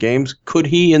fantasy-relevant games. Could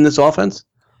he in this offense?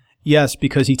 Yes,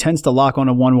 because he tends to lock on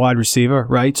a one wide receiver,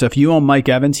 right? So if you own Mike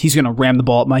Evans, he's going to ram the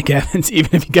ball at Mike Evans,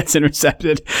 even if he gets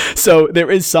intercepted. So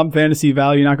there is some fantasy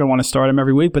value. You're not going to want to start him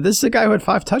every week, but this is a guy who had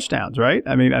 5 touchdowns, right?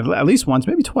 I mean, at least once,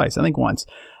 maybe twice. I think once,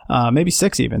 maybe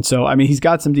 6 even. So, I mean, he's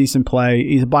got some decent play.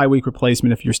 He's a bye-week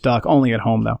replacement if you're stuck, only at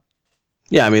home, though.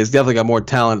 Yeah, I mean, he's definitely got more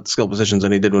talent at skill positions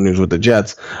than he did when he was with the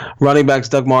Jets. Running backs,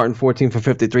 Doug Martin, 14 for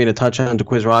 53 and a touchdown.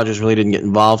 DeQuiz Rogers really didn't get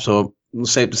involved, so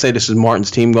it's safe to say this is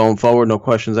Martin's team going forward, no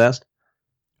questions asked.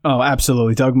 Oh,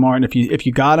 absolutely. Doug Martin, if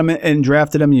you got him and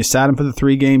drafted him and you sat him for the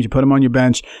 3 games, you put him on your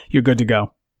bench, you're good to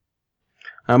go.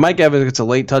 Mike Evans gets a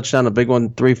late touchdown, a big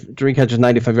one, three catches,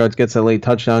 95 yards, gets a late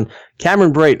touchdown.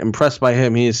 Cameron Brate, impressed by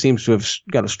him. He seems to have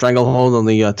got a stranglehold on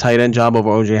the tight end job over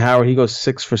O.J. Howard. He goes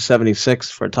 6 for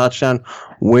 76 for a touchdown.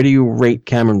 Where do you rate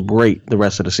Cameron Brate the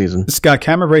rest of the season? Scott,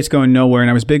 Cameron Brate's going nowhere, and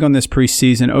I was big on this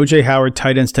preseason. O.J. Howard,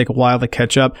 tight ends take a while to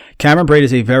catch up. Cameron Brate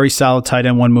is a very solid tight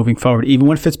end one moving forward. Even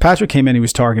when Fitzpatrick came in, he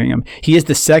was targeting him. He is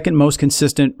the second most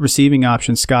consistent receiving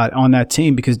option, Scott, on that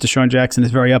team because Deshaun Jackson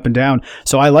is very up and down.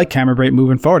 So I like Cameron Brate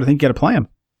moving forward. I think you got to play him.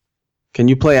 Can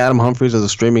you play Adam Humphries as a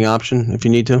streaming option if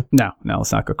you need to? No,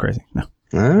 let's not go crazy. No.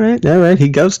 All right. He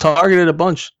goes targeted a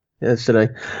bunch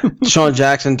yesterday. Deshaun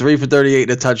Jackson, 3 for 38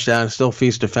 and a touchdown. Still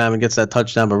feast or famine, gets that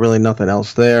touchdown, but really nothing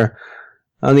else there.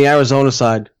 On the Arizona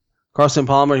side, Carson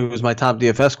Palmer, who was my top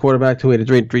DFS quarterback,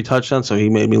 283, 3 touchdowns, so he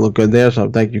made me look good there. So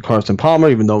thank you, Carson Palmer,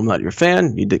 even though I'm not your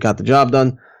fan. You got the job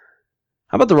done.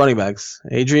 How about the running backs?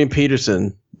 Adrian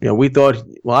Peterson.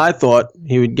 I thought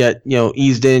he would get,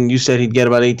 eased in. You said he'd get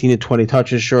about 18 to 20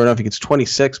 touches. Sure enough, he gets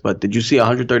 26, but did you see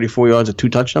 134 yards and 2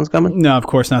 touchdowns coming? No, of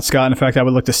course not, Scott. In fact, I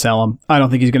would look to sell him. I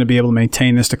don't think he's going to be able to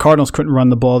maintain this. The Cardinals couldn't run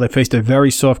the ball. They faced a very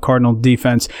soft Cardinal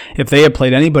defense. If they had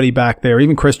played anybody back there,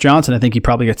 even Chris Johnson, I think he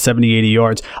probably gets 70, 80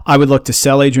 yards. I would look to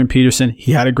sell Adrian Peterson.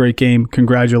 He had a great game.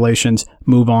 Congratulations.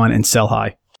 Move on and sell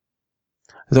high.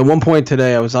 At one point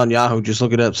today, I was on Yahoo just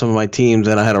looking at some of my teams,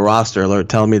 and I had a roster alert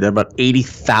telling me that about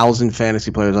 80,000 fantasy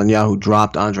players on Yahoo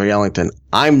dropped Andre Ellington.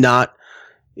 I'm not.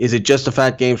 Is it just a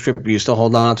fat game script? Are you still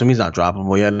holding on to him? He's not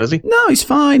droppable yet, is he? No, he's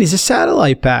fine. He's a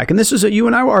satellite back. And this is you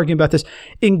and I were arguing about this.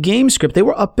 In game script, they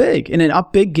were up big. In an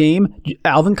up big game,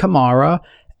 Alvin Kamara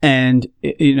and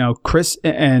Chris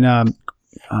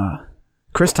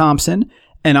Thompson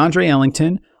and Andre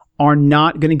Ellington are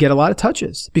not going to get a lot of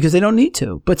touches because they don't need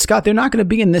to. But Scott, they're not going to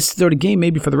be in this sort of game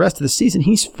maybe for the rest of the season.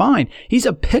 He's fine. He's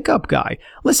a pickup guy.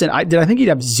 Listen, did I think he'd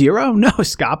have 0? No,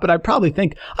 Scott, but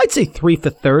I'd say 3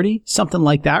 for 30, something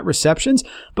like that, receptions.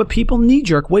 But people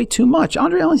knee-jerk way too much.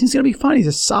 Andre Ellington's going to be fine. He's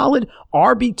a solid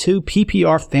RB2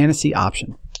 PPR fantasy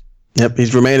option. Yep,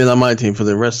 he's remaining on my team for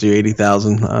the rest of your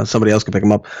 80,000. Somebody else can pick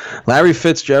him up. Larry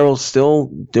Fitzgerald still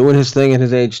doing his thing at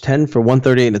his age, 10 for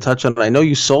 138 and a touchdown. I know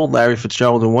you sold Larry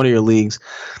Fitzgerald in one of your leagues.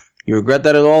 You regret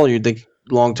that at all, or you think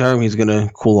long-term he's going to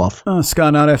cool off?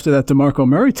 Scott, not after that DeMarco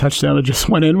Murray touchdown that just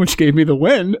went in, which gave me the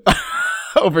win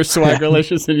over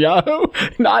Swaggerlicious and Yahoo.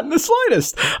 Not in the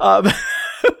slightest.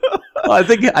 Well, I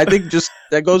think just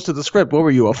that goes to the script. What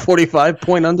were you, a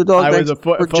 45-point underdog? I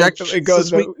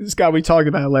was Scott, we talked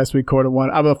about it last week, quarter one.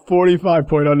 I'm a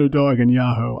 45-point underdog in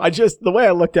Yahoo. The way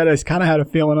I looked at it, I kind of had a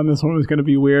feeling on this one was going to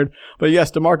be weird. But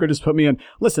yes, DeMarco just put me in.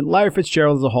 Listen, Larry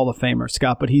Fitzgerald is a Hall of Famer,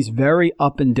 Scott, but he's very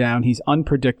up and down. He's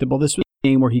unpredictable. This was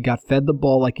game where he got fed the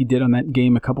ball like he did on that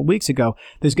game a couple weeks ago.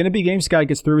 There's going to be games Scott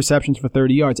gets 3 receptions for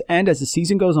 30 yards. And as the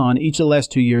season goes on, each of the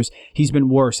last 2 years, he's been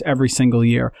worse every single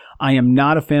year. I am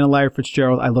not a fan of Larry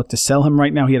Fitzgerald. I look to sell him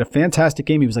right now. He had a fantastic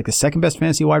game. He was like the second best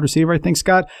fantasy wide receiver, I think,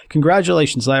 Scott.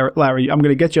 Congratulations, Larry. I'm going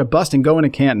to get you a bust and go into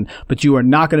Canton, but you are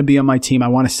not going to be on my team. I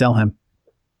want to sell him.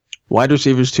 Wide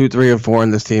receivers 2, 3, and 4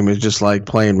 in this team is just like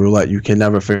playing roulette. You can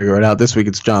never figure it out. This week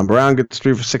it's John Brown gets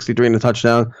 3 for 63 and a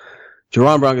touchdown.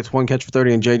 Jerron Brown gets 1 catch for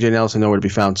 30, and J.J. Nelson nowhere to be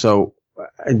found. So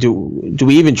do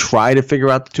we even try to figure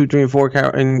out the 2, 3, and 4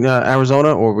 in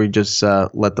Arizona, or we just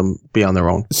let them be on their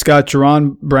own? Scott,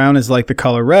 Jerron Brown is like the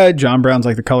color red, John Brown's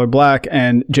like the color black,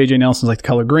 and J.J. Nelson's like the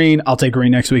color green. I'll take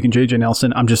green next week, and J.J.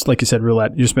 Nelson, I'm just, like you said,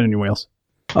 roulette. You're spinning your wheels.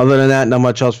 Other than that, not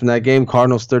much else from that game.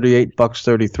 Cardinals 38, Bucks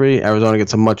 33. Arizona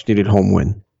gets a much-needed home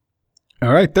win.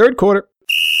 All right, third quarter.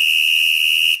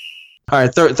 All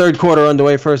right, third quarter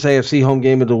underway. First AFC home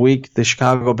game of the week. The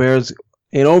Chicago Bears,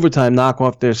 in overtime, knock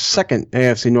off their second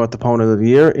AFC North opponent of the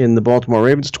year in the Baltimore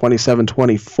Ravens,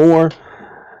 27-24.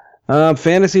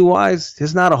 Fantasy-wise,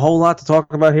 there's not a whole lot to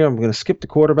talk about here. I'm going to skip the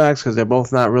quarterbacks because they're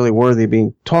both not really worthy of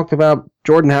being talked about.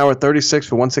 Jordan Howard, 36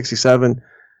 for 167,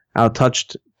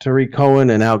 out-touched Tariq Cohen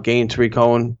and outgained Tariq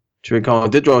Cohen. Tariq Cohen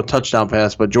did throw a touchdown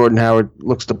pass, but Jordan Howard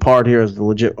looks the part here as the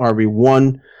legit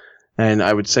RB1. And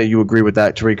I would say you agree with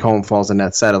that. Tariq Cohen falls in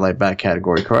that satellite back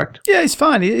category, correct? Yeah, he's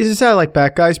fine. He's a satellite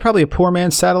back guy. He's probably a poor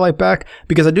man's satellite back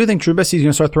because I do think Trubisky's going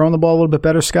to start throwing the ball a little bit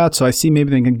better, Scott. So I see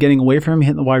maybe they're getting away from him,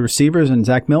 hitting the wide receivers and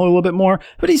Zach Miller a little bit more.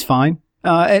 But he's fine.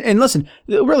 And listen,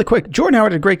 really quick, Jordan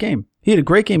Howard had a great game. He had a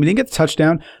great game. He didn't get the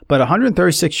touchdown, but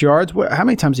 136 yards. How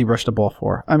many times did he rush the ball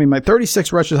for? I mean, my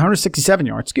 36 rushes, 167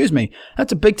 yards. Excuse me.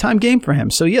 That's a big-time game for him.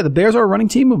 So, yeah, the Bears are a running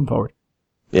team moving forward.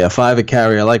 Yeah, 5 a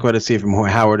carry. I like what I see from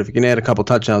Howard. If you can add a couple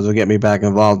touchdowns, it'll get me back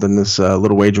involved in this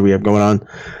little wager we have going on.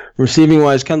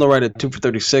 Receiving-wise, Kendall Wright at 2 for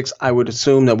 36. I would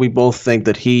assume that we both think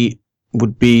that he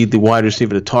would be the wide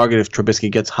receiver to target if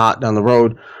Trubisky gets hot down the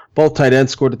road. Both tight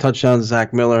ends scored the touchdowns,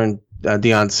 Zach Miller and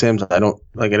Deion Sims. I don't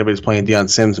like anybody's playing Deion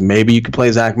Sims. Maybe you could play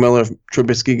Zach Miller if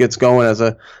Trubisky gets going as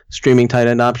a streaming tight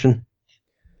end option.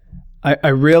 I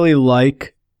really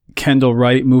like Kendall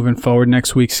Wright moving forward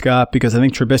next week, Scott, because I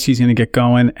think Trubisky's going to get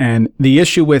going. And the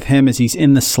issue with him is he's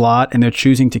in the slot and they're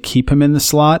choosing to keep him in the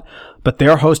slot, but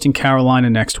they're hosting Carolina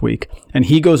next week. And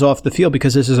he goes off the field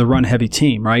because this is a run-heavy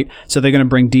team, right? So they're going to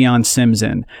bring Deion Sims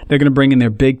in. They're going to bring in their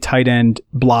big tight end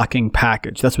blocking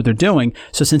package. That's what they're doing.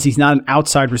 So since he's not an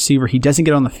outside receiver, he doesn't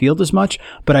get on the field as much,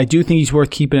 but I do think he's worth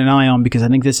keeping an eye on because I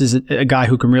think this is a guy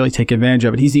who can really take advantage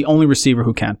of it. He's the only receiver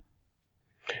who can.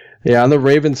 Yeah, on the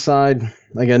Ravens side,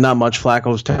 again, not much.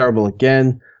 Flacco's terrible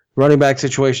again. Running back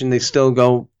situation, they still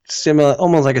go similar,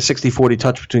 almost like a 60-40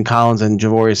 touch between Collins and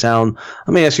Javorius Allen.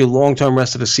 Let me ask you, long-term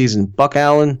rest of the season, Buck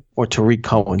Allen or Tariq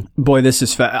Cohen? Boy, this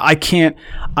is I can't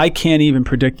even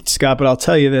predict it, Scott, but I'll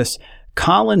tell you this.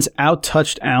 Collins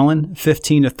out-touched Allen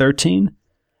 15-13,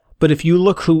 but if you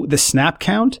look who the snap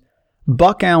count,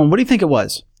 Buck Allen, what do you think it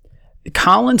was?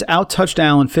 Collins out-touched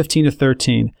Allen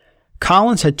 15-13.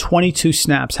 Collins had 22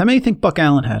 snaps. How many do you think Buck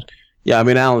Allen had? Yeah, I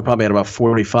mean, Allen probably had about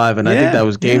 45, and I think that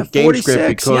was game script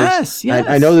because yes.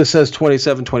 I know this says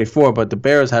 27-24, but the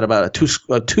Bears had about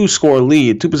a two-score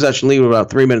lead, 2-possession lead with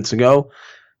about 3 minutes to go,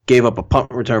 gave up a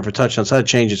punt return for touchdown, so that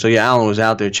changed it. So, yeah, Allen was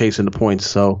out there chasing the points.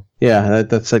 So, yeah,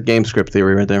 that's that game script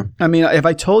theory right there. I mean, if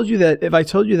I told you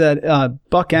that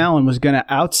Buck Allen was going to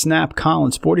outsnap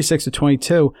Collins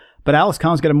 46-22, but Alex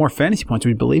Collins got more fantasy points,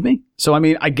 would you believe me? So, I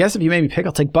mean, I guess if you made me pick,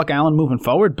 I'll take Buck Allen moving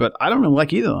forward, but I don't really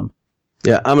like either of them.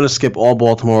 Yeah, I'm going to skip all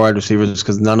Baltimore wide receivers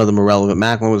because none of them are relevant.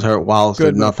 Macklin was hurt. Wallace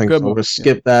did nothing. So we're going to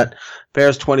skip that.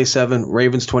 Bears 27,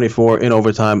 Ravens 24 in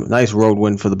overtime. Nice road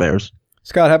win for the Bears.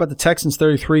 Scott, how about the Texans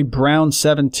 33, Browns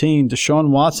 17?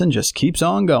 Deshaun Watson just keeps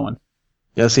on going.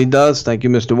 Yes, he does. Thank you,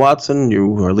 Mr. Watson.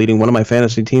 You are leading one of my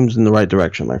fantasy teams in the right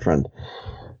direction, my friend.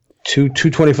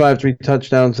 225, 3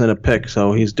 touchdowns, and a pick.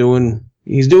 So he's doing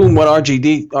what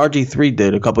RG3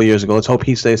 did a couple years ago. Let's hope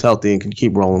he stays healthy and can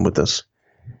keep rolling with this.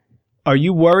 Are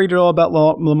you worried at all about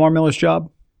Lamar Miller's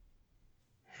job?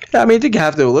 Yeah, I mean, I think you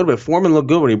have to a little bit. Foreman looked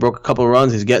good when he broke a couple of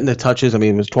runs. He's getting the touches. I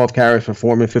mean, it was 12 carries for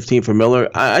Foreman, 15 for Miller.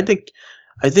 I think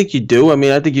you do. I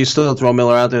mean, I think you still throw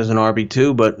Miller out there as an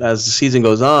RB2, but as the season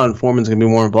goes on, Foreman's going to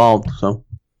be more involved. So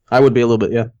I would be a little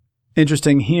bit, yeah.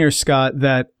 Interesting here, Scott,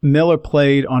 that Miller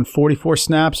played on 44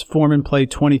 snaps, Foreman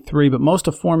played 23, but most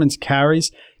of Foreman's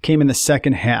carries came in the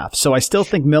second half. So I still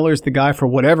think Miller's the guy for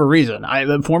whatever reason.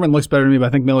 Foreman looks better to me, but I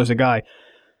think Miller's the guy.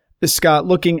 Scott,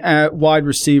 looking at wide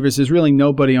receivers, there's really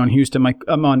nobody on Houston.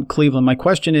 I'm on Cleveland. My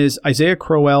question is Isaiah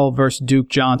Crowell versus Duke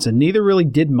Johnson. Neither really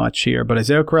did much here, but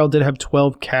Isaiah Crowell did have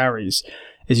 12 carries.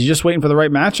 Is he just waiting for the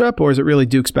right matchup, or is it really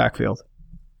Duke's backfield?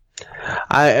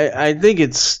 I think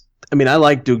it's. I mean, I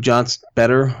like Duke Johnson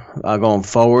better going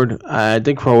forward. I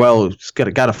think Crowell's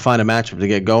got to find a matchup to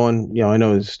get going. I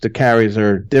know the carries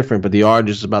are different, but the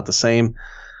yardage is about the same.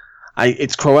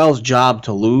 It's Crowell's job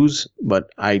to lose, but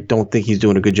I don't think he's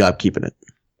doing a good job keeping it.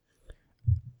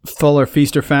 Fuller,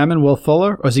 feast or famine, Will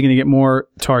Fuller, or is he going to get more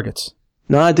targets?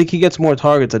 No, I think he gets more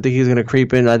targets. I think he's going to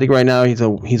creep in. I think right now he's a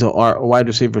wide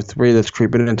receiver 3 that's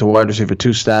creeping into wide receiver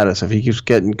 2 status. If he keeps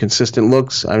getting consistent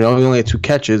looks, I know he only had 2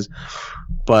 catches.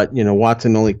 But,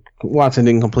 Watson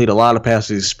didn't complete a lot of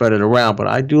passes. He spread it around. But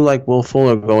I do like Will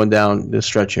Fuller going down this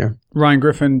stretch here. Ryan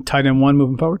Griffin, tight end 1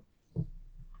 moving forward?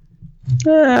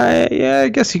 Yeah, I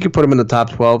guess you could put him in the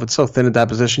top 12. It's so thin at that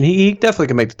position. He definitely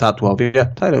can make the top 12. Yeah,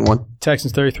 tight end 1.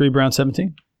 Texans 33, Browns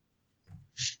 17.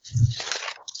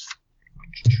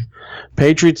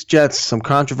 Patriots, Jets, some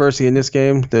controversy in this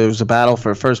game. There was a battle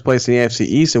for first place in the AFC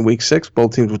East in Week 6.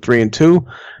 Both teams were 3-2.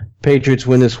 Patriots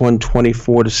win this one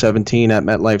 24-17 at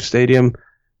MetLife Stadium.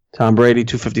 Tom Brady,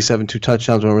 257, 2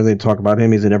 touchdowns. We don't really talk about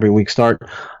him. He's an every week start.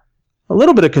 A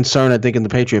little bit of concern, I think, in the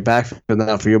Patriot backfield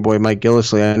now for your boy Mike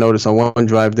Gillislee. I noticed on one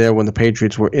drive there when the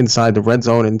Patriots were inside the red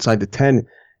zone, inside the 10,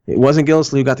 it wasn't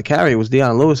Gillislee who got the carry. It was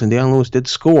Deion Lewis, and Deion Lewis did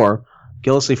score.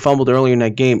 Gillislee fumbled earlier in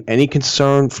that game. Any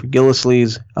concern for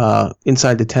Gillislee's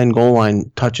inside the 10 goal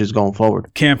line touches going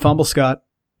forward? Can't fumble, Scott.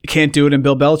 You can't do it in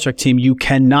Bill Belichick team. You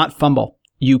cannot fumble.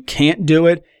 You can't do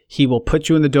it. He will put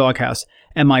you in the doghouse.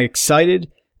 Am I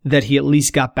excited that he at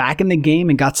least got back in the game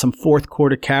and got some fourth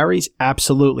quarter carries?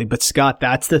 Absolutely. But Scott,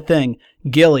 that's the thing.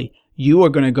 Gilly, you're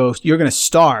going to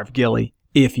starve, Gilly,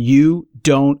 if you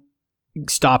don't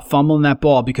stop fumbling that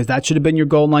ball, because that should have been your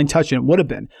goal line touch, and it would have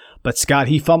been. But Scott,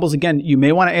 he fumbles again. You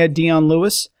may want to add Deion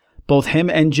Lewis. Both him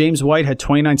and James White had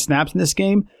 29 snaps in this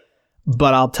game.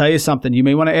 But I'll tell you something. You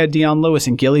may want to add Deion Lewis,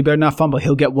 and Gilly better not fumble.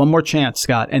 He'll get one more chance,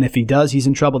 Scott. And if he does, he's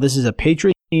in trouble. This is a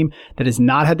Patriot team that has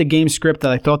not had the game script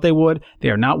that I thought they would. They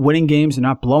are not winning games. They're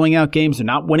not blowing out games. They're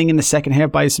not winning in the second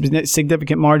half by a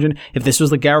significant margin. If this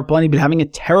was LeGarrette Blount, he'd been having a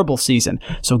terrible season.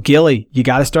 So Gilly, you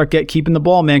got to start keeping the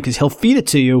ball, man, because he'll feed it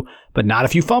to you, but not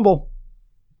if you fumble.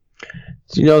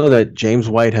 Do you know that James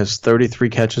White has 33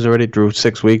 catches already through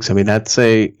 6 weeks? I mean,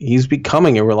 he's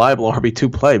becoming a reliable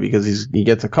RB2 play because he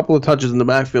gets a couple of touches in the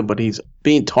backfield, but he's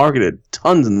being targeted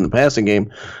tons in the passing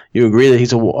game. You agree that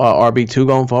he's a RB2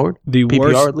 going forward?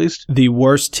 PPR at least? The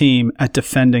worst team at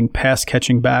defending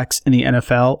pass-catching backs in the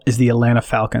NFL is the Atlanta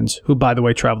Falcons, who, by the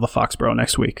way, travel to Foxborough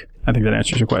next week. I think that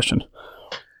answers your question.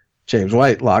 James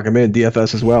White, lock him in,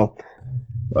 DFS as well.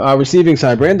 Receiving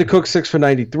side, Brandon Cook 6 for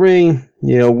 93.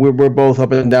 We're both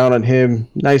up and down on him.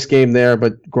 Nice game there,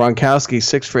 but Gronkowski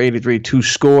 6 for 83, 2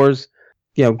 scores.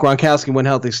 Gronkowski went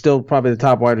healthy, still probably the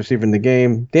top wide receiver in the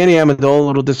game. Danny Amendola a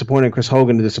little disappointing, Chris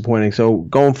Hogan disappointing. So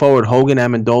going forward, Hogan,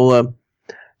 Amendola,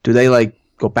 do they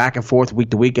go back and forth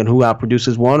week to week and who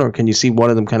outproduces one, or can you see one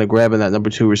of them kind of grabbing that number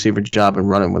 2 receiver job and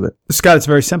running with it? Scott, it's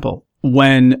very simple.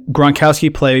 When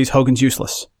Gronkowski plays, Hogan's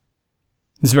useless.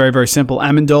 It's very, very simple.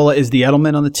 Amendola is the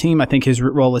Edelman on the team. I think his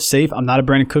role is safe. I'm not a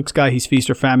Brandon Cooks guy. He's feast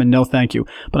or famine. No, thank you.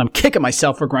 But I'm kicking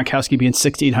myself for Gronkowski being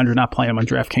 6,800, not playing him on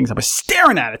DraftKings. I was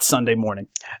staring at it Sunday morning.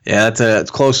 Yeah,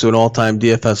 it's close to an all-time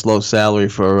DFS low salary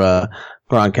for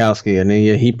Gronkowski, and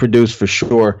he produced for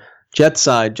sure. Jets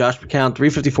side, Josh McCown,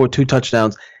 354, 2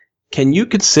 touchdowns. Can you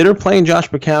consider playing Josh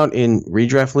McCown in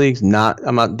redraft leagues? I'm not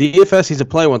DFS. He's a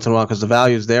play once in a while because the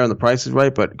value is there and the price is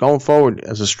right. But going forward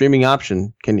as a streaming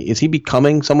option, is he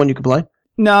becoming someone you can play?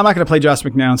 No, I'm not going to play Josh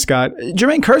McCown, Scott.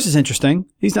 Jermaine Kearse is interesting.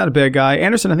 He's not a bad guy.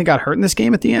 Anderson, I think, got hurt in this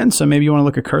game at the end, so maybe you want to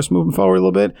look at Kearse moving forward a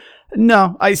little bit.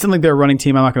 No, I still think they're a running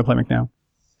team. I'm not going to play McCown.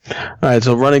 All right,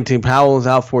 so running team, Powell is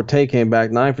out. Forte came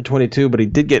back 9 for 22, but he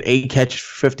did get 8 catches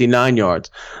for 59 yards.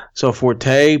 So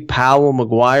Forte, Powell,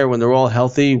 McGuire, when they're all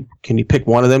healthy, can you pick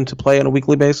one of them to play on a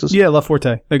weekly basis? Yeah, I love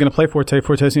Forte. They're going to play Forte.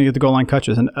 Forte's going to get the goal line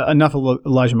catches, and enough of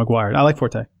Elijah McGuire. I like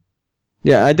Forte.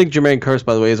 Yeah, I think Jermaine Kearse,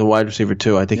 by the way, is a wide receiver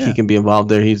too. I think he can be involved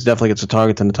there. He definitely gets the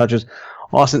targets and the touches.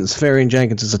 Austin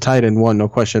Seferian-Jenkins is a tight end 1, no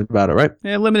question about it, right?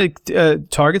 Yeah, limited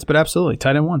targets, but absolutely.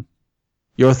 Tight end 1.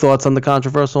 Your thoughts on the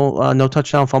controversial no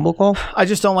touchdown fumble call? I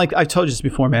just don't like, I told you this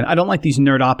before, man. I don't like these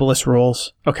nerdopolis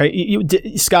rules. Okay.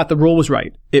 Scott, the rule was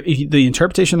right. The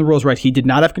interpretation of the rule is right. He did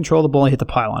not have control of the ball. He hit the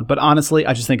pylon. But honestly,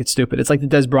 I just think it's stupid. It's like the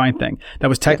Des Bryant thing. That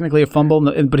was technically a fumble,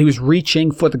 but he was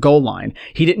reaching for the goal line.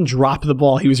 He didn't drop the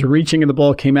ball. He was reaching and the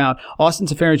ball came out. Austin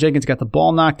Seferian-Jenkins got the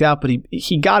ball knocked out, but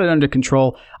he got it under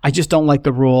control. I just don't like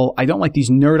the rule. I don't like these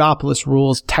nerdopolis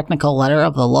rules. Technical letter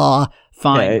of the law.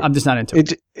 Fine. I'm just not into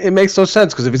it. It makes no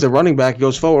sense because if he's a running back, he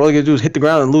goes forward. All you got to do is hit the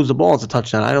ground and lose the ball. It's a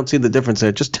touchdown. I don't see the difference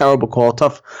there. Just terrible call.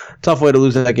 Tough way to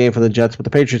lose that game for the Jets. But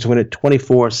the Patriots win it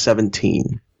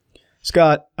 24-17.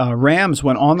 Scott, Rams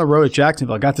went on the road at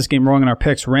Jacksonville. I got this game wrong in our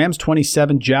picks. Rams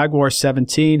 27, Jaguars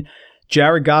 17.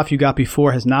 Jared Goff, you got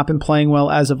before, has not been playing well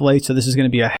as of late, so this is going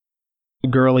to be a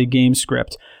girly game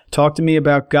script. Talk to me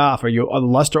about Goff. Are you a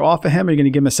luster off of him, or are you going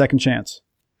to give him a second chance?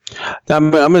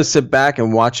 I'm going to sit back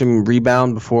and watch him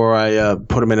rebound before I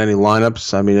put him in any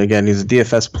lineups. I mean, again, he's a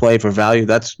DFS play for value.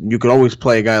 You could always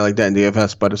play a guy like that in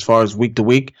DFS, but as far as week to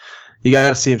week, you got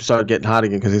to see him start getting hot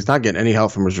again because he's not getting any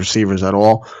help from his receivers at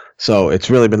all. So it's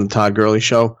really been the Todd Gurley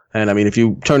show. And, I mean, if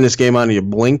you turn this game on and you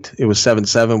blinked, it was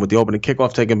 7-7 with the opening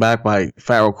kickoff taken back by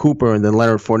Farrell Cooper, and then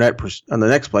Leonard Fournette on the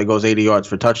next play goes 80 yards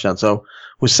for a touchdown. So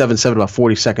it was 7-7 about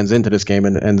 40 seconds into this game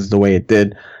and it ends the way it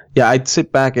did. Yeah, I'd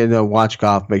sit back and watch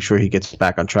Goff, make sure he gets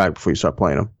back on track before you start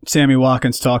playing him. Sammy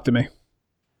Watkins, talk to me.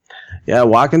 Yeah,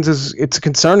 Watkins it's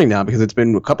concerning now because it's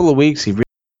been a couple of weeks. He really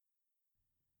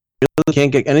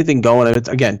can't get anything going. It's,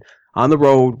 again, on the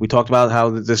road. We talked about how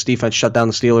this defense shut down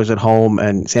the Steelers at home,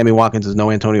 and Sammy Watkins is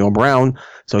no Antonio Brown,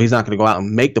 so he's not going to go out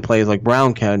and make the plays like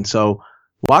Brown can. So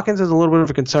Watkins is a little bit of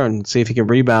a concern. See if he can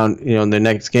rebound, in the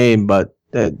next game, but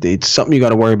it's something you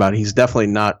got to worry about. He's definitely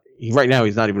not. Right now,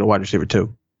 he's not even a wide receiver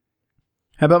 2.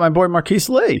 How about my boy Marquise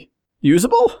Lee?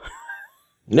 Usable?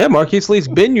 Yeah, Marquise Lee's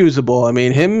been usable. I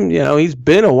mean, he's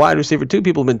been a wide receiver 2.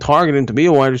 People have been targeting him to be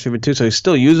a wide receiver 2, so he's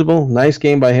still usable. Nice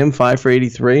game by him, 5 for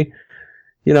 83.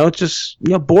 It's just,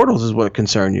 Bortles is what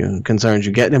concerns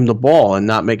you, getting him the ball and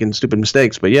not making stupid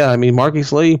mistakes. But yeah, I mean,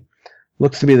 Marquise Lee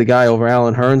looks to be the guy over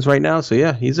Allen Hurns right now. So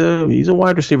yeah, he's a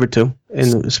wide receiver 2,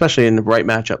 and especially in the right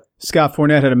matchup. Scott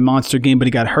Fournette had a monster game, but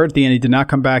he got hurt at the end. He did not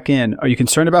come back in. Are you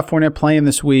concerned about Fournette playing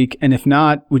this week? And if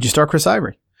not, would you start Chris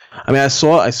Ivory? I mean, I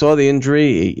saw the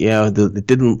injury. It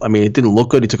didn't look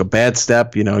good. He took a bad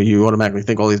step. You automatically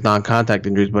think all these non-contact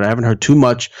injuries, but I haven't heard too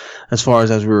much as far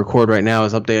as we record right now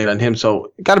is updated on him.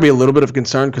 So it got to be a little bit of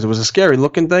concern because it was a scary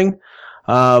looking thing.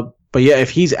 But yeah, if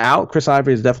he's out, Chris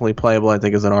Ivory is definitely playable. I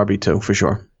think as an RB2 for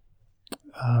sure.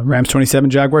 Rams 27,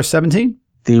 Jaguars 17.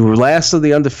 The last of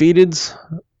the undefeateds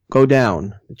go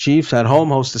down. The Chiefs at home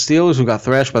host the Steelers, who got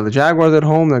thrashed by the Jaguars at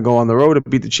home. Then go on the road to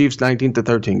beat the Chiefs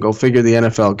 19-13. Go figure the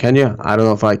NFL. Can you? I don't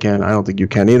know if I can. I don't think you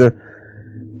can either.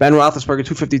 Ben Roethlisberger,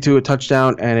 252, a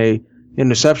touchdown and a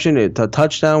interception. The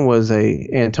touchdown was a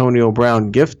Antonio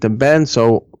Brown gift to Ben.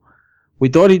 So we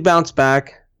thought he'd bounce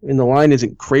back. And the line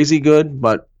isn't crazy good,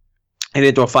 but he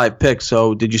didn't throw 5 picks.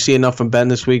 So did you see enough from Ben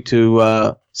this week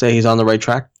to say he's on the right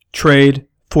track? Trade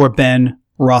for Ben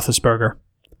Roethlisberger.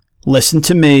 Listen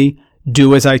to me.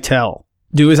 Do as I tell.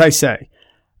 Do as I say.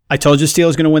 I told you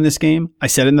Steelers going to win this game. I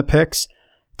said in the picks.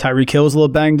 Tyreek Hill is a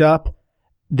little banged up.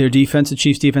 Their defense, the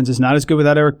Chiefs' defense, is not as good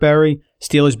without Eric Berry.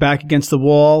 Steelers back against the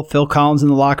wall. Phil Collins in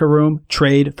the locker room.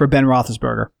 Trade for Ben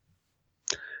Roethlisberger.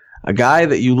 A guy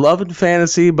that you love in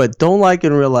fantasy but don't like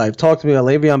in real life. Talk to me about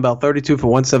Le'Veon Bell, 32 for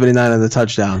 179 on the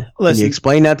touchdown. Listen, can you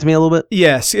explain that to me a little bit?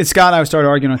 Yes. Scott and I started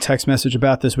arguing on text message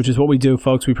about this, which is what we do,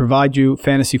 folks. We provide you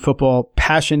fantasy football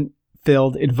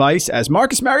passion-filled advice as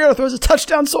Marcus Mariota throws a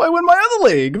touchdown, so I win my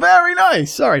other league. Very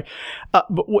nice. Sorry. But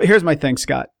here's my thing,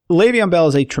 Scott. Le'Veon Bell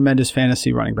is a tremendous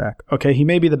fantasy running back. Okay, he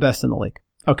may be the best in the league.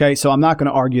 Okay, so I'm not going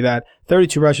to argue that.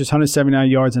 32 rushes, 179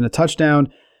 yards, and a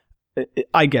touchdown.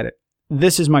 I get it.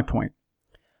 This is my point.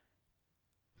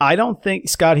 I don't think,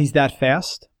 Scott, he's that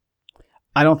fast.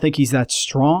 I don't think he's that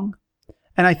strong.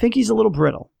 And I think he's a little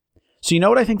brittle. So you know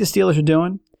what I think the Steelers are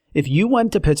doing? If you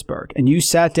went to Pittsburgh and you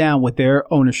sat down with their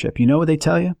ownership, you know what they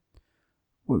tell you?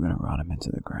 We're going to run him into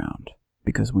the ground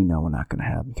because we know we're not going to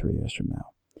have him 3 years from now.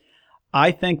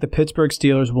 I think the Pittsburgh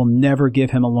Steelers will never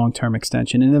give him a long-term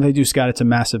extension. And if they do, Scott, it's a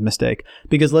massive mistake.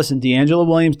 Because, listen, D'Angelo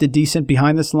Williams did decent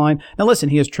behind this line. Now, listen,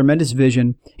 he has tremendous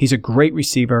vision. He's a great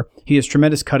receiver. He has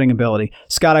tremendous cutting ability.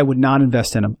 Scott, I would not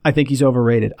invest in him. I think he's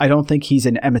overrated. I don't think he's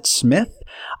an Emmitt Smith.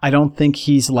 I don't think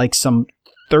he's like some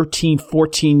 13,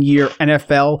 14-year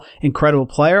NFL incredible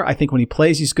player. I think when he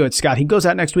plays, he's good. Scott, he goes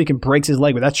out next week and breaks his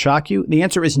leg. Would that shock you? The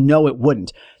answer is no, it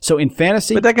wouldn't. So in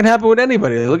fantasy, but that can happen with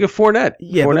anybody. Look at Fournette.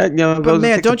 Yeah, Fournette, but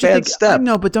man, don't you think? Step. I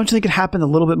know, but don't you think it happened a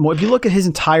little bit more? If you look at his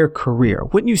entire career,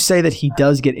 wouldn't you say that he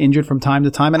does get injured from time to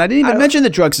time? And I didn't even mention the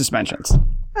drug suspensions.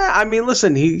 I mean,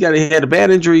 listen, he had a bad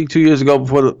injury 2 years ago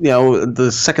before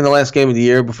the second to last game of the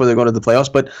year before they're going to the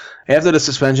playoffs. But after the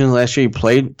suspension last year,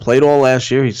 he played all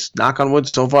last year. He's, knock on wood,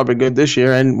 so far been good this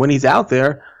year. And when he's out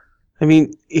there, I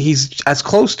mean, he's as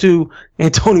close to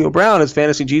Antonio Brown as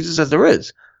fantasy Jesus as there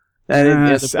is. And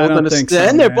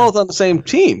they're both on the same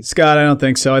team. Scott, I don't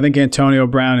think so. I think Antonio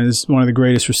Brown is one of the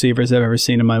greatest receivers I've ever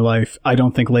seen in my life. I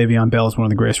don't think Le'Veon Bell is one of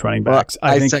the greatest running backs.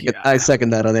 Well, I second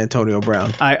that on Antonio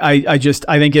Brown. I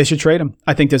think they should trade him.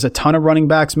 I think there's a ton of running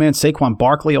backs, man. Saquon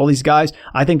Barkley, all these guys.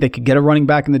 I think they could get a running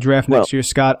back in the draft next year,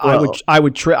 Scott. I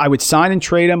would sign and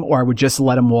trade him, or I would just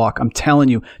let him walk. I'm telling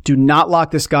you, do not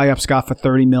lock this guy up, Scott, for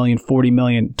 $30 million, $40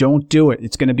 million. Don't do it.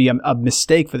 It's going to be a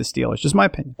mistake for the Steelers. Just my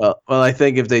opinion. Well, I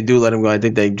think if they do let him go, I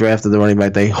think they drafted the running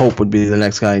back they hope would be the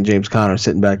next guy, in James Conner,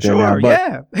 sitting back there. Sure,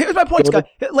 yeah. Here's my point, Scott.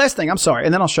 Last thing, I'm sorry,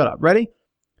 and then I'll shut up. Ready?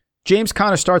 James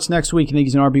Conner starts next week. You think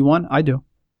he's an RB1? I do.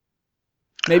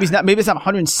 Maybe it's not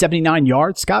 179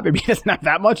 yards, Scott. Maybe it's not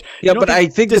that much. Yeah, but I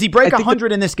think does he break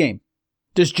 100 in this game?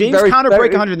 Does James Conner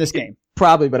break 100 in this game?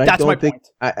 Probably, but I don't think.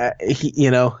 I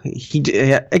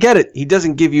get it. He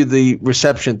doesn't give you the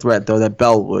reception threat though that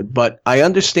Bell would. But I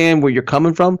understand where you're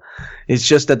coming from. It's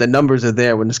just that the numbers are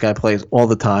there when this guy plays all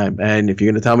the time. And if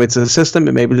you're going to tell me it's a system,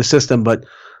 it may be the system. But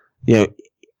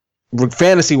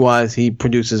fantasy wise, he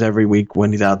produces every week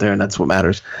when he's out there, and that's what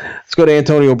matters. Let's go to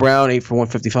Antonio Brown, 8 for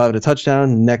 155 and a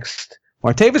touchdown. Next,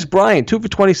 Martavis Bryant, 2 for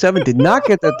 27, did not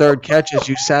get the third catch as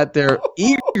you sat there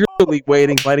eagerly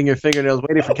waiting, biting your fingernails,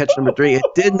 waiting for catch number 3. It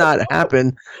did not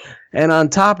happen. And on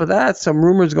top of that, some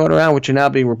rumors going around, which are now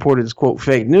being reported as, quote,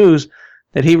 fake news,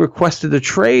 that he requested a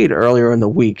trade earlier in the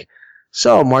week.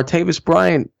 So, Martavis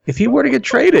Bryant, if he were to get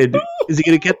traded, is he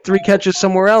going to get 3 catches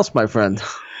somewhere else, my friend?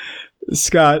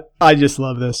 Scott, I just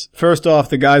love this. First off,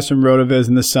 the guys from RotoViz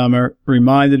in the summer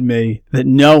reminded me that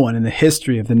no one in the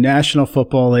history of the National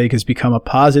Football League has become a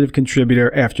positive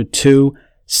contributor after 2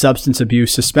 substance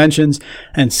abuse suspensions.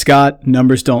 And Scott,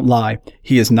 numbers don't lie.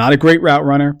 He is not a great route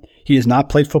runner. He has not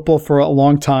played football for a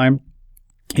long time.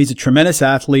 He's a tremendous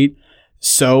athlete.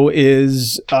 So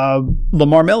is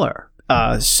Lamar Miller.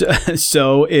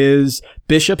 So is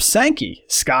Bishop Sankey.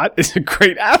 Scott is a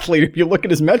great athlete. If you look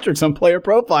at his metrics on Player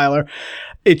Profiler,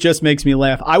 it just makes me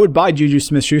laugh. I would buy Juju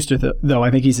Smith-Schuster, though. I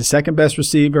think he's the second best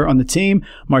receiver on the team.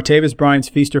 Martavis Bryant's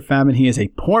feast or famine. He is a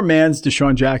poor man's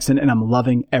Deshaun Jackson, and I'm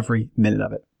loving every minute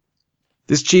of it.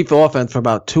 This Chiefs offense for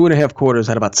about 2.5 quarters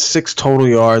had about 6 total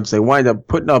yards. They wind up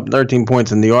putting up 13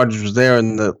 points, and the yardage was there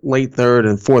in the late third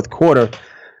and fourth quarter.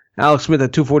 Alex Smith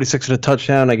at 246 and a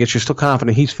touchdown. I guess you're still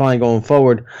confident he's fine going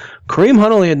forward. Kareem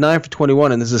Hunt only had 9 for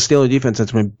 21, and this is a Steelers defense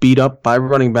that's been beat up by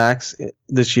running backs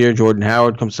this year. Jordan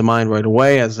Howard comes to mind right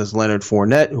away, as does Leonard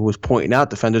Fournette, who was pointing out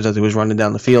defenders as he was running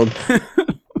down the field.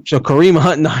 So Kareem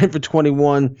Hunt, 9 for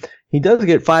 21. He does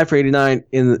get 5 for 89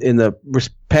 in the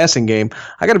passing game.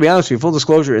 I got to be honest with you, full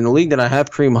disclosure, in the league that I have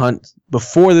Kareem Hunt,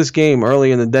 before this game,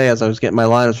 early in the day, as I was getting my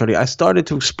lineups ready, I started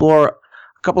to explore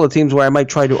a couple of teams where I might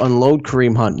try to unload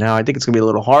Kareem Hunt. Now, I think it's going to be a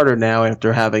little harder now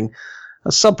after having a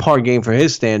subpar game for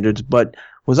his standards, but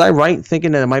was I right in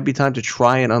thinking that it might be time to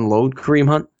try and unload Kareem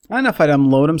Hunt? I don't know if I'd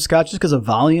unload him, Scott, just because of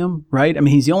volume, right? I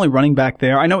mean, he's the only running back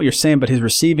there. I know what you're saying, but his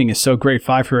receiving is so great,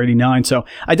 5 for 89. So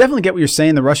I definitely get what you're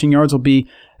saying. The rushing yards will be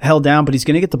held down, but he's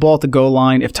going to get the ball at the goal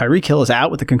line. If Tyreek Hill is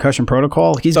out with the concussion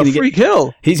protocol, he's going to get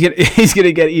Hill. He's going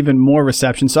to get even more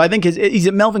reception. So I think he's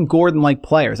a Melvin Gordon-like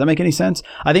player. Does that make any sense?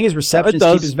 I think his receptions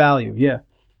keep his value. Yeah.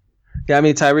 Yeah, I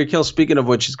mean, Tyreek Hill, speaking of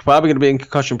which, he's probably going to be in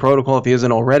concussion protocol if he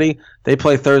isn't already. They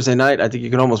play Thursday night. I think you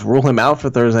can almost rule him out for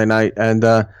Thursday night. And,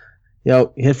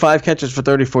 he had 5 catches for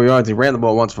 34 yards. He ran the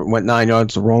ball once, went 9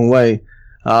 yards the wrong way.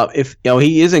 If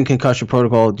he is in concussion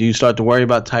protocol, do you start to worry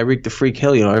about Tyreek the Freak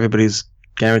Hill? Everybody's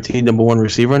guaranteed number 1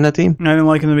 receiver on that team. I didn't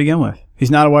like him to begin with.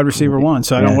 He's not a wide receiver 1,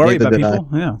 so I don't worry about people.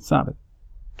 Yeah, stop it.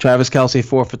 Travis Kelce,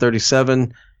 4 for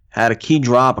 37. Had a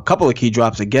couple of key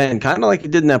drops again, kind of like he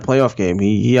did in that playoff game.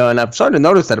 And I've started to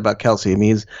notice that about Kelce. I mean,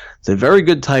 he's a very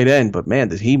good tight end, but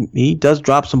man, he does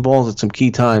drop some balls at some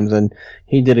key times, and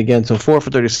he did again. So 4 for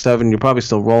 37. You probably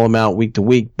still roll him out week to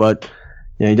week, but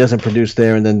he doesn't produce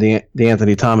there. And then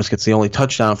DeAnthony Thomas gets the only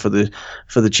touchdown for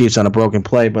the Chiefs on a broken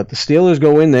play. But the Steelers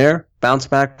go in there, bounce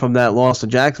back from that loss to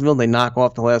Jacksonville. They knock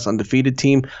off the last undefeated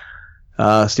team.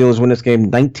 Steelers win this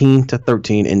game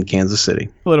 19-13 in Kansas City.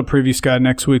 A little preview, Scott,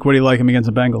 next week. What do you like him against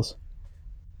the Bengals?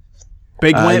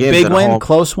 Big win,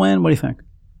 close win. What do you think?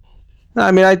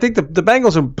 I mean, I think the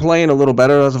Bengals are playing a little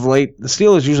better as of late. The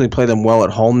Steelers usually play them well at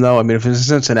home, though. I mean, if it's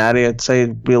Cincinnati, I'd say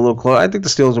it'd be a little close. I think the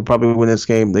Steelers will probably win this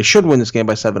game. They should win this game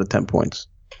by 7 to 10 points.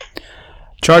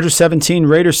 Chargers 17,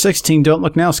 Raiders 16. Don't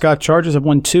look now, Scott. Chargers have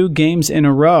won 2 games in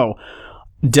a row.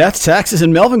 Death, taxes,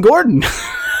 and Melvin Gordon.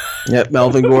 Yep,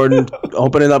 Melvin Gordon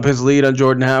opening up his lead on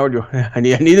Jordan Howard. I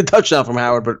need a touchdown from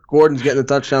Howard, but Gordon's getting the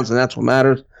touchdowns, and that's what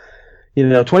matters.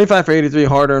 25 for 83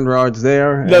 hard-earned yards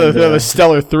there. Another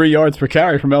stellar 3 yards per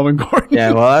carry from Melvin Gordon.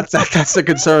 Yeah, well, that's the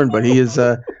concern, but he is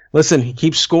listen, he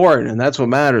keeps scoring, and that's what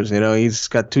matters. He's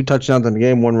got 2 touchdowns in the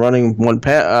game, 1 running, 1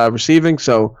 receiving,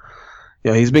 so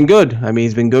he's been good. I mean,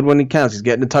 he's been good when he counts. He's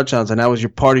getting the touchdowns, and that was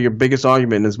part of your biggest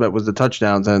argument was the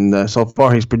touchdowns, and so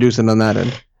far he's producing on that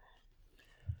end.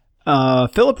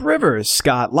 Phillip Rivers,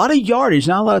 Scott, a lot of yardage,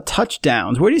 not a lot of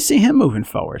touchdowns. Where do you see him moving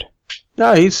forward?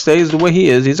 No, he stays the way he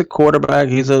is. He's a quarterback.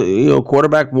 He's a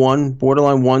quarterback 1,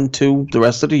 borderline 1, 2 the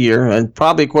rest of the year, and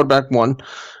probably quarterback 1.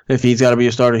 If he's got to be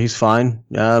a starter, he's fine.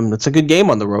 It's a good game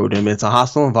on the road. I mean, it's a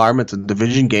hostile environment. It's a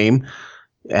division game.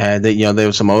 And there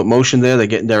was some emotion there. They're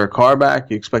getting Derek Carr back.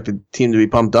 You expect the team to be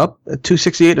pumped up. At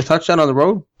 268 a touchdown on the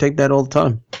road. Take that all the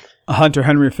time. Hunter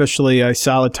Henry officially a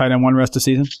solid tight end 1 rest of the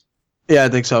season? Yeah, I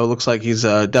think so. It looks like he's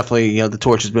definitely, the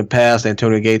torch has been passed.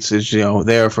 Antonio Gates is,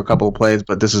 there for a couple of plays,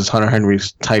 but this is Hunter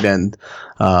Henry's tight end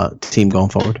team going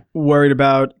forward. Worried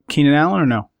about Keenan Allen or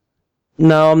no?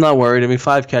 No, I'm not worried. I mean,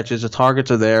 5 catches, the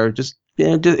targets are there.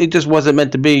 It just wasn't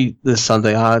meant to be this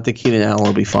Sunday. I think Keenan Allen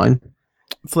will be fine.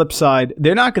 Flip side,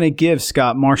 they're not going to give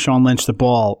Scott Marshawn Lynch the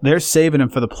ball. They're saving him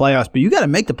for the playoffs, but you got to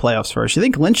make the playoffs first. You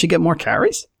think Lynch should get more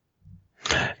carries?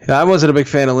 I wasn't a big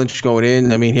fan of Lynch going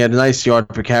in. I mean, he had a nice yard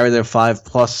per carry there, 5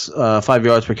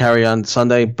 yards per carry on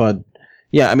Sunday. But,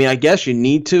 yeah, I mean, I guess you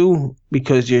need to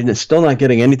because you're still not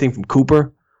getting anything from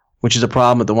Cooper, which is a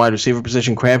problem at the wide receiver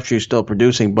position. Crabtree is still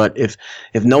producing. But if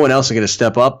no one else is going to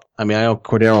step up, I mean, I know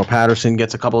Cordero Patterson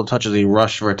gets a couple of touches. He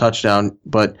rushed for a touchdown.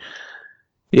 But,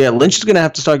 yeah, Lynch is going to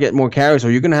have to start getting more carries,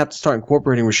 or you're going to have to start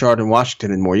incorporating Rashard and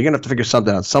Washington in more. You're going to have to figure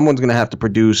something out. Someone's going to have to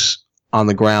produce on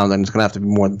the ground, and it's going to have to be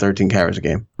more than 13 carries a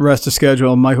game. Rest of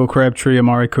schedule, Michael Crabtree,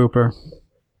 Amari Cooper.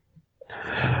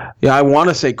 Yeah, I want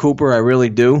to say Cooper. I really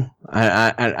do.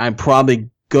 I'm probably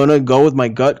going to go with my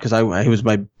gut because he was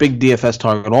my big DFS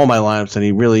target in all my lineups, and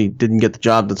he really didn't get the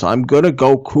job done. So I'm going to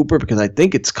go Cooper because I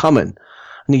think it's coming.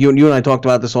 I think you and I talked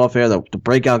about this off air, that the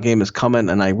breakout game is coming,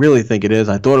 and I really think it is.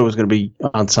 I thought it was going to be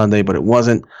on Sunday, but it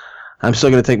wasn't. I'm still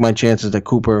going to take my chances that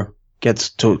Cooper gets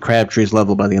to Crabtree's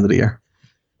level by the end of the year.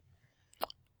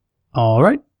 All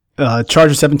right.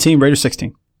 Chargers 17, Raiders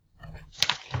 16.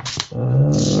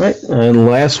 All right. And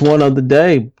last one of the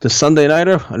day, the Sunday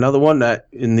Nighter, another one that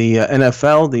in the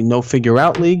NFL, the No Figure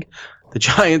Out League, the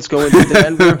Giants go into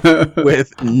Denver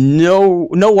with no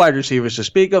wide receivers to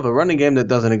speak of, a running game that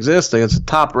doesn't exist against a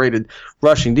top-rated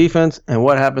rushing defense. And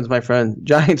what happens, my friend?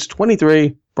 Giants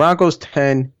 23, Broncos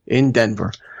 10 in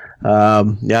Denver.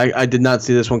 I did not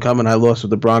see this one coming. I lost with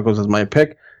the Broncos as my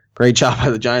pick. Great job by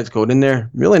the Giants going in there.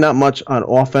 Really not much on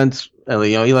offense.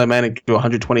 Eli Manning threw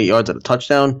 128 yards at a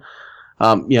touchdown.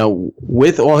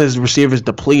 With all his receivers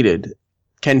depleted,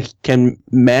 can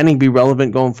Manning be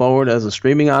relevant going forward as a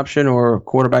streaming option or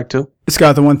quarterback too?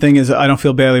 Scott, the one thing is I don't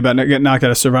feel badly about getting knocked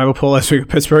out of survival pool last week at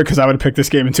Pittsburgh because I would have picked this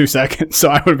game in 2 seconds, so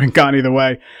I would have been gone either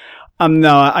way.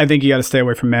 No, I think you got to stay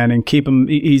away from Manning. Keep him.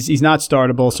 He's not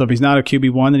startable. So if he's not a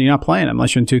QB1, then you're not playing him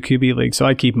unless you're in 2 QB leagues. So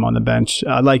I keep him on the bench.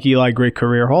 I like Eli, great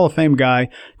career, Hall of Fame guy,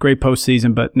 great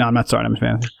postseason. But no, I'm not starting him in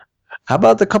fantasy. How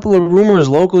about the couple of rumors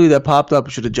locally that popped up?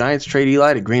 Should the Giants trade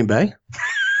Eli to Green Bay?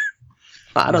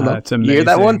 I don't know. It's amazing. You hear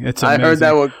that one? It's amazing. I heard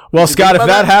that one. Well, Scott, if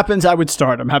that happens, I would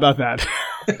start him. How about that?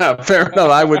 Fair enough.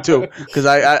 I would too. Because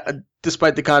I,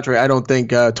 despite the contrary, I don't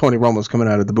think Tony Romo's coming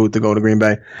out of the booth to go to Green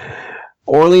Bay.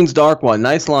 Orleans dark one.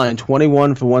 Nice line,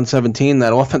 21 for 117.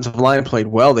 That offensive line played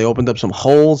well. They opened up some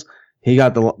holes. He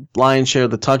got the lion's share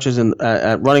of the touches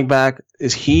at running back.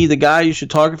 Is he the guy you should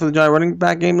target for the Giant running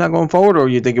back game not going forward, or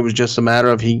you think it was just a matter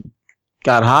of he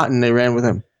got hot and they ran with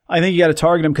him? I think you got to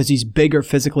target him because he's bigger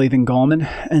physically than Gallman,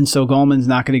 and so Gallman's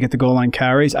not going to get the goal line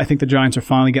carries. I think the Giants are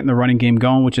finally getting the running game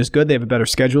going, which is good. They have a better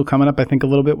schedule coming up, I think, a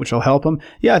little bit, which will help them.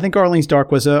 Yeah, I think Orleans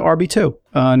dark was a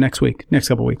RB2 next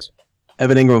couple weeks.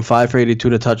 Evan Ingram, 5 for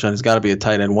 82 to touchdown. He's got to be a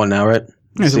tight end 1 now, right?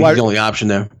 He's the only option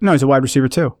there. No, he's a wide receiver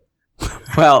too.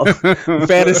 Well, from a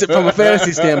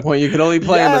fantasy standpoint, you can only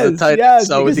play him as a tight end. Yes,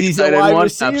 so because he's a wide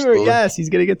receiver. Absolutely. Yes, he's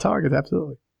going to get targets.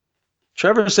 Absolutely.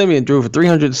 Trevor Siemian threw for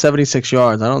 376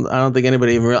 yards. I don't think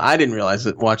anybody even I didn't realize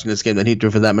that watching this game that he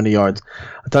threw for that many yards.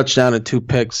 A touchdown and 2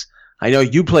 picks. I know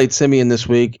you played Siemian this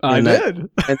week. I did.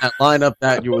 In that lineup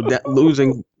that you were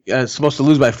losing supposed to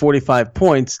lose by 45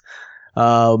 points.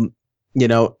 You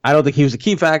know, I don't think he was a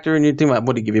key factor in your team. What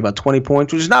did he give you, about 20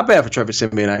 points, which is not bad for Trevor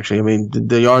Siemian, actually. I mean,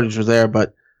 the yardage was there,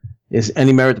 but is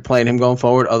any merit to playing him going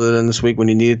forward other than this week when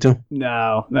you needed to?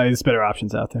 No, there's better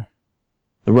options out there.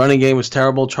 The running game was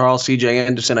terrible. Charles C.J.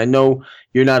 Anderson. I know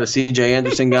you're not a C.J.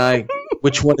 Anderson guy.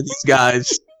 Which one of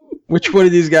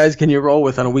these guys can you roll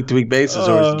with on a week-to-week basis,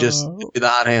 or is it just the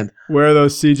hot hand? Where are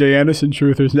those C.J. Anderson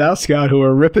truthers now, Scott, who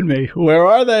are ripping me? Where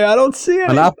are they? I don't see any.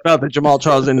 And I found that Jamal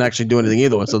Charles didn't actually do anything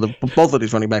either, so both of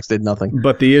these running backs did nothing.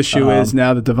 But the issue is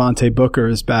now that Devontae Booker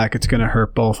is back, it's going to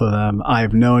hurt both of them. I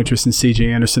have no interest in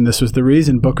C.J. Anderson. This was the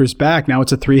reason. Booker's back. Now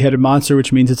it's a three-headed monster,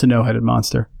 which means it's a no-headed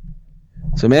monster.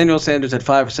 So Emmanuel Sanders had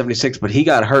 5 for 76, but he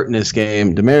got hurt in this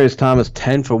game. Demaryius Thomas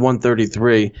 10 for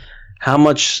 133. How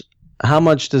much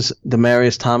does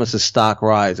Demaryius Thomas's stock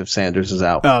rise if Sanders is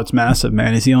out? Oh, it's massive,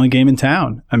 man. He's the only game in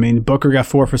town. I mean, Booker got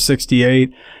 4 for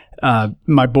 68.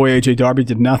 My boy AJ Darby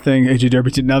did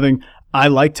nothing. I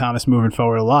like Thomas moving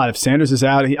forward a lot. If Sanders is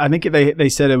out, I think they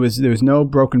said there was no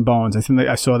broken bones. I think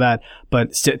I saw that.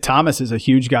 But Thomas is a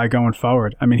huge guy going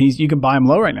forward. I mean, you can buy him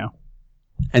low right now.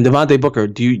 And Devontae Booker,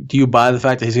 do you buy the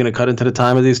fact that he's going to cut into the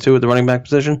time of these two at the running back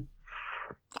position?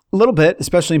 A little bit,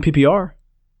 especially in PPR.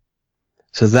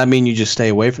 So does that mean you just stay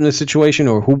away from this situation,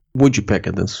 or who would you pick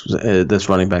in this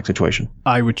running back situation?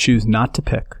 I would choose not to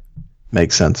pick.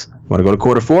 Makes sense. Want to go to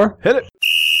quarter 4? Hit it.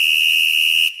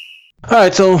 All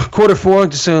right, so quarter 4,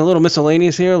 just a little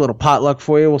miscellaneous here, a little potluck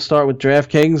for you. We'll start with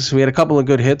DraftKings. We had a couple of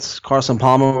good hits. Carson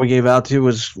Palmer, we gave out to,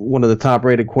 was one of the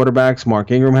top-rated quarterbacks. Mark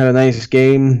Ingram had a nice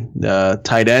game.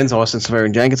 Tight ends, Austin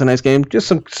Seferian-Jenkins, a nice game.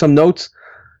 Just some notes.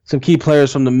 Some key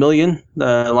players from the million, the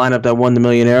lineup that won the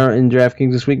millionaire in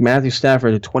DraftKings this week. Matthew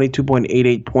Stafford at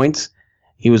 22.88 points.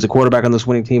 He was the quarterback on this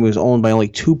winning team. He was owned by only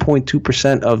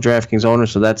 2.2% of DraftKings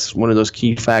owners, so that's one of those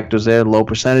key factors there, low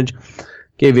percentage.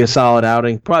 Gave you a solid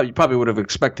outing. Probably would have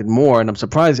expected more, and I'm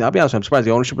surprised. I'll be honest, I'm surprised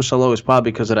the ownership was so low. It's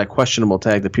probably because of that questionable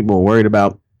tag that people were worried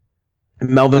about. And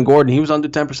Melvin Gordon, he was under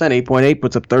 10%, 8.8,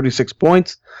 puts up 36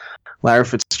 points. Larry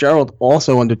Fitzgerald,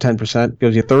 also under 10%,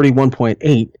 gives you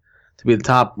 31.8 to be the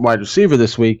top wide receiver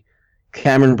this week.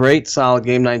 Cameron Brate, solid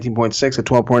game, 19.6 at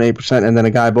 12.8%, and then a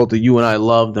guy both that you and I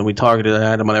loved, and we targeted, I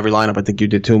had him on every lineup. I think you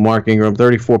did too. Mark Ingram,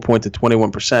 34 points at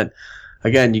 21%.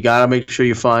 Again, you got to make sure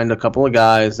you find a couple of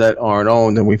guys that aren't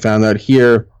owned, and we found that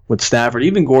here with Stafford,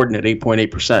 even Gordon at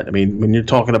 8.8%. I mean, when you're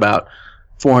talking about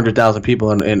 400,000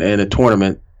 people in a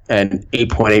tournament and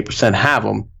 8.8% have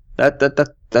them,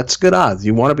 that's good odds.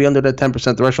 You want to be under that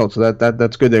 10% threshold, so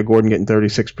that's good there. Gordon getting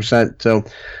 36%. So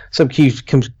some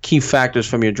key factors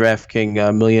from your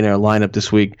DraftKings millionaire lineup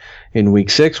this week in week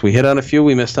 6. We hit on a few,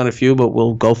 we missed on a few, but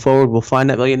we'll go forward. We'll find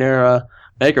that millionaire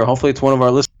maker. Hopefully it's one of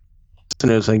our listeners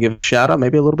and give a shout out,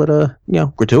 maybe a little bit of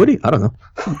gratuity. I don't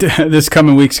know. This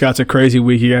coming week, Scott's a crazy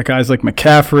week. You got guys like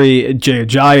McCaffrey, Jay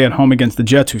Ajayi at home against the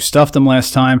Jets, who stuffed them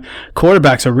last time.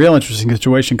 Quarterback's a real interesting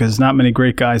situation because there's not many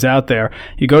great guys out there.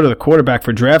 You go to the quarterback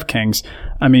for DraftKings.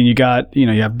 I mean, you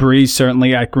have Breeze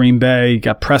certainly at Green Bay. You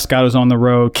got Prescott who's on the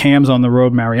road. Cam's on the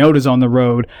road. Mariota's on the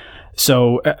road.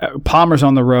 So Palmer's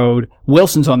on the road.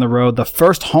 Wilson's on the road. The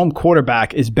first home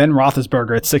quarterback is Ben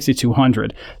Roethlisberger at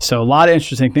 6,200. So a lot of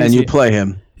interesting things. And you play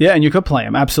him. Yeah, and you could play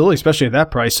him. Absolutely, especially at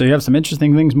that price. So you have some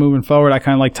interesting things moving forward. I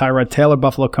kind of like Tyrod Taylor.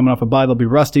 Buffalo coming off a bye. They'll be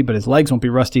rusty, but his legs won't be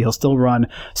rusty. He'll still run.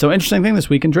 So interesting thing this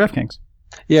week in DraftKings.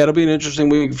 Yeah, it'll be an interesting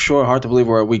week. Sure, hard to believe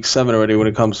we're at week 7 already when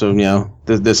it comes to,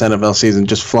 this NFL season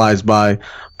just flies by.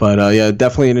 But,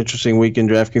 definitely an interesting week in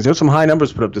DraftKings. There's some high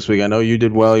numbers put up this week. I know you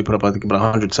did well. You put up, I think, about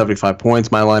 175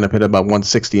 points. My lineup hit about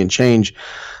 160 and change.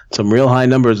 Some real high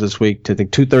numbers this week. I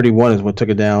think 231 is what took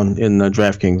it down in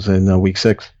DraftKings in week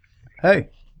 6. Hey,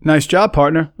 nice job,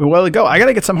 partner. Well to go. I got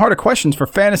to get some harder questions for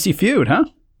Fantasy Feud, huh?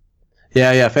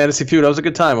 Yeah, Fantasy Feud. That was a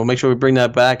good time. We'll make sure we bring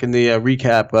that back in the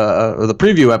recap or the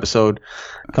preview episode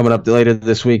coming up later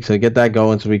this week. So get that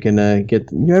going so we can get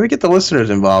the listeners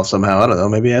involved somehow. I don't know.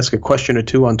 Maybe ask a question or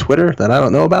two on Twitter that I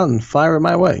don't know about and fire it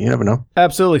my way. You never know.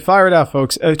 Absolutely. Fire it out,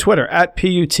 folks. Twitter at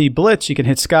PUTBlitz. You can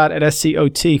hit Scott at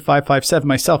SCOT557.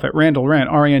 Myself at Randall Rant,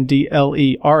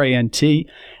 RANDLERANT.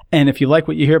 And if you like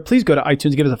what you hear, please go to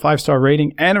iTunes, give us a 5-star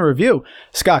rating and a review.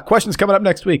 Scott, questions coming up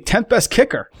next week. 10th best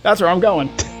kicker. That's where I'm going.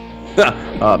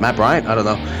 Matt Bryant? I don't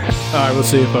know. All right, we'll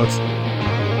see you, folks.